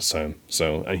than last time.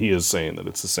 So he is saying that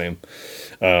it's the same.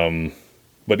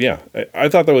 But yeah, I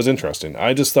thought that was interesting.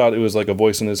 I just thought it was like a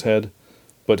voice in his head,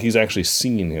 but he's actually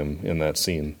seeing him in that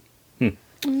scene.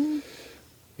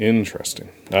 Interesting.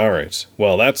 All right.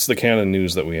 Well, that's the canon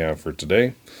news that we have for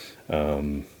today.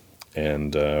 And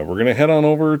we're going to head on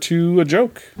over to a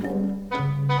joke.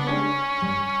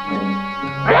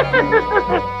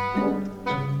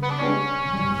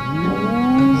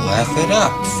 Laugh it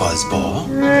up, fuzzball.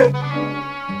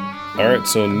 All right,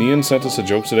 so Nian sent us a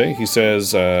joke today. He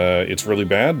says, it's really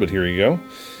bad, but here you go.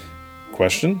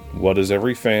 Question, what is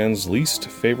every fan's least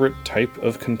favorite type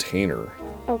of container?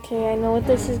 Okay, I know what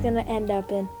this is gonna end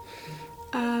up in.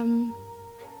 Do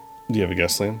you have a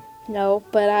guess, Liam? No,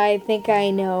 but I think I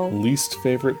know. Least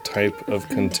favorite type of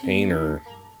container.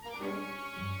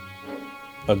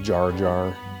 A jar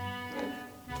jar.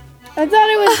 I thought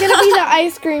it was gonna be the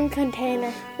ice cream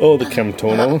container. Oh, the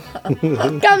Chemtono.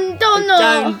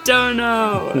 Don't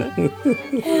Oh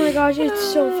my gosh, it's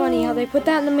so funny how they put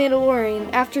that in the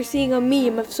Mandalorian after seeing a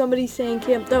meme of somebody saying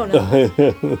Camp Donut.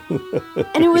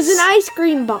 And it was an ice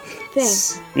cream thing.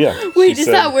 Yeah. Wait, is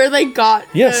that where they got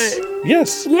Yes.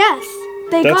 Yes. Yes,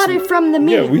 they That's- got it from the meme.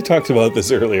 Yeah, we talked about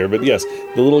this earlier, but yes,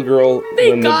 the little girl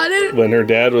when her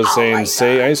dad was saying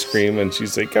 "say ice cream" and she'd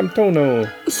say "Chemtono,"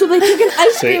 So they took an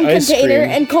ice Say cream ice container cream,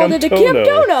 and called it a Camp Camp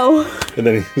Dono. and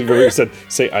then he said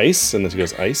 "say ice," and then she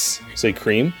goes "ice." Say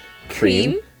cream.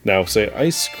 Now say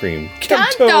ice cream.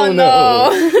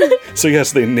 Chemtono. So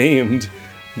yes, they named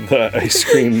the ice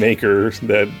cream maker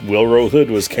that Wilro Hood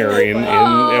was carrying in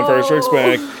Empire Strikes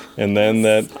Back, and then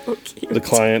that the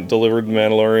client delivered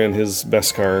Mandalorian his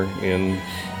best car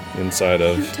inside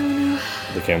of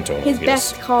the Chemtono. His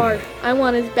best car. I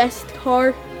want his best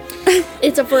car.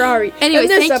 It's a Ferrari. Anyways,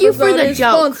 And this thank you for episode the is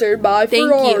joke. Sponsored by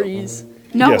Thank you. Ferraris.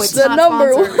 No, Yes. it's The not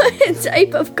number sponsored. one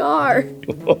type of car.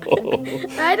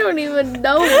 I don't even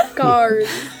know cars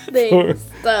things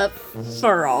stuff.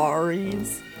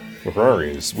 Ferraris.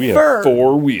 Ferraris. We have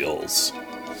 4 wheels.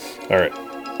 All right.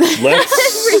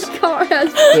 Let's. Every car has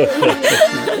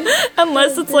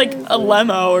Unless it's like a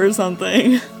limo or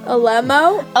something. a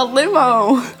limo. A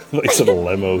limo. I said a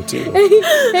limo too.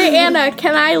 Hey Anna,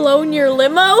 can I loan your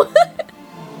limo?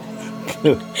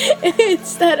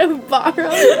 Instead of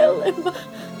borrowing a limo.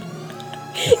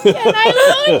 Can I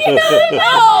loan your limo?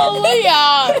 Oh,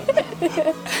 Leon!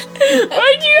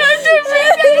 Why'd you have to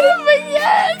bring that up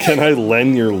again? Can I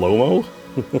lend your Lomo?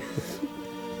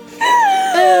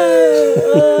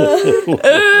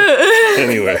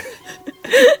 Anyway.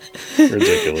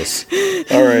 Ridiculous.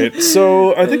 All right,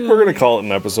 so I think we're going to call it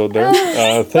an episode there.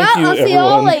 Thank you, I'll see you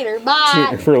all everyone, later.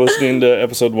 Bye. for listening to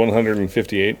episode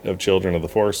 158 of Children of the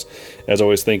Force. As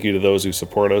always, thank you to those who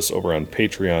support us over on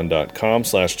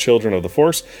patreon.com/Children of the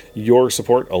Force. Your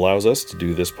support allows us to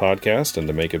do this podcast and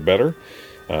to make it better.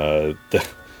 The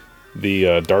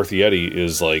Darth Yeti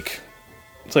is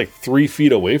it's like 3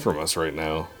 feet away from us right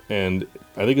now, and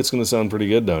I think it's going to sound pretty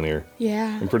good down here.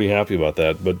 Yeah. I'm pretty happy about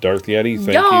that. But Darth Yeti,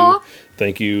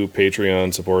 thank you,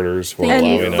 Patreon supporters, for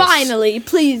allowing And us. finally,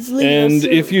 please leave And us.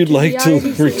 if you'd like to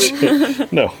reach,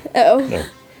 no, Oh.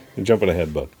 you're jumping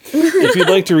ahead, bud. If you'd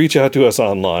like to reach out to us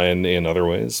online in other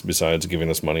ways besides giving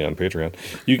us money on Patreon,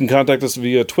 you can contact us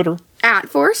via Twitter. At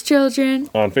Force Children.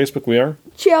 On Facebook, we are.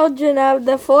 Children of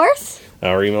the Force.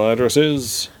 Our email address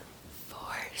is.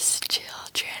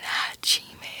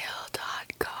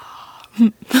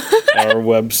 ForceChildren@gmail.com. Our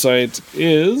website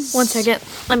is. One second.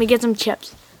 Let me get some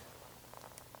chips.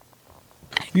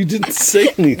 You didn't say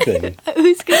anything.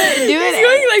 Who's gonna do it?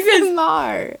 Going like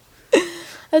ASMR.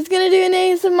 I was gonna do an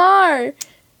ASMR.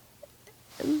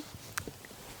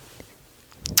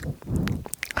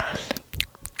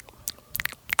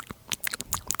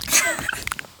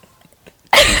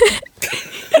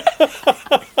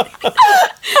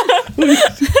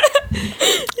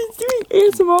 He's doing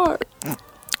ASMR.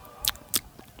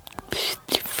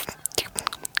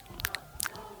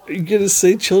 Are you going to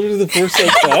say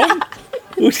childrenoftheforce.com?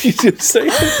 What did you just say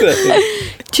with that?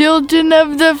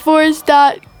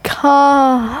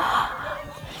 Childrenoftheforce.com.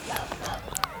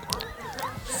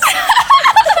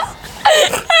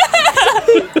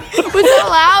 Was that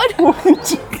loud?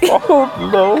 Oh,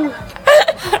 no.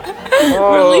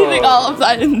 We're leaving all of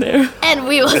that in there. And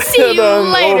we will see you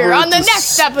on later over on the to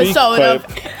next episode of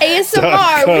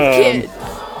ASMR with Kids.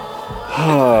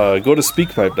 Go to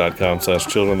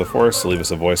speakpipe.com/Children of the Force to leave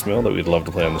us a voicemail that we'd love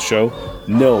to play on the show.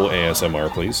 No ASMR,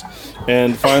 please.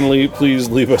 And finally, please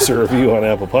leave us a review on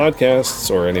Apple Podcasts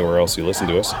or anywhere else you listen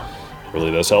to us. It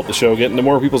really does help the show get into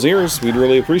more people's ears. We'd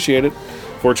really appreciate it.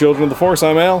 For Children of the Force,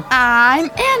 I'm Al.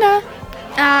 I'm Anna.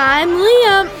 I'm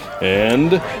Liam.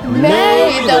 And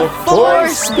May the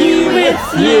Force be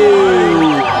with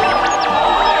you.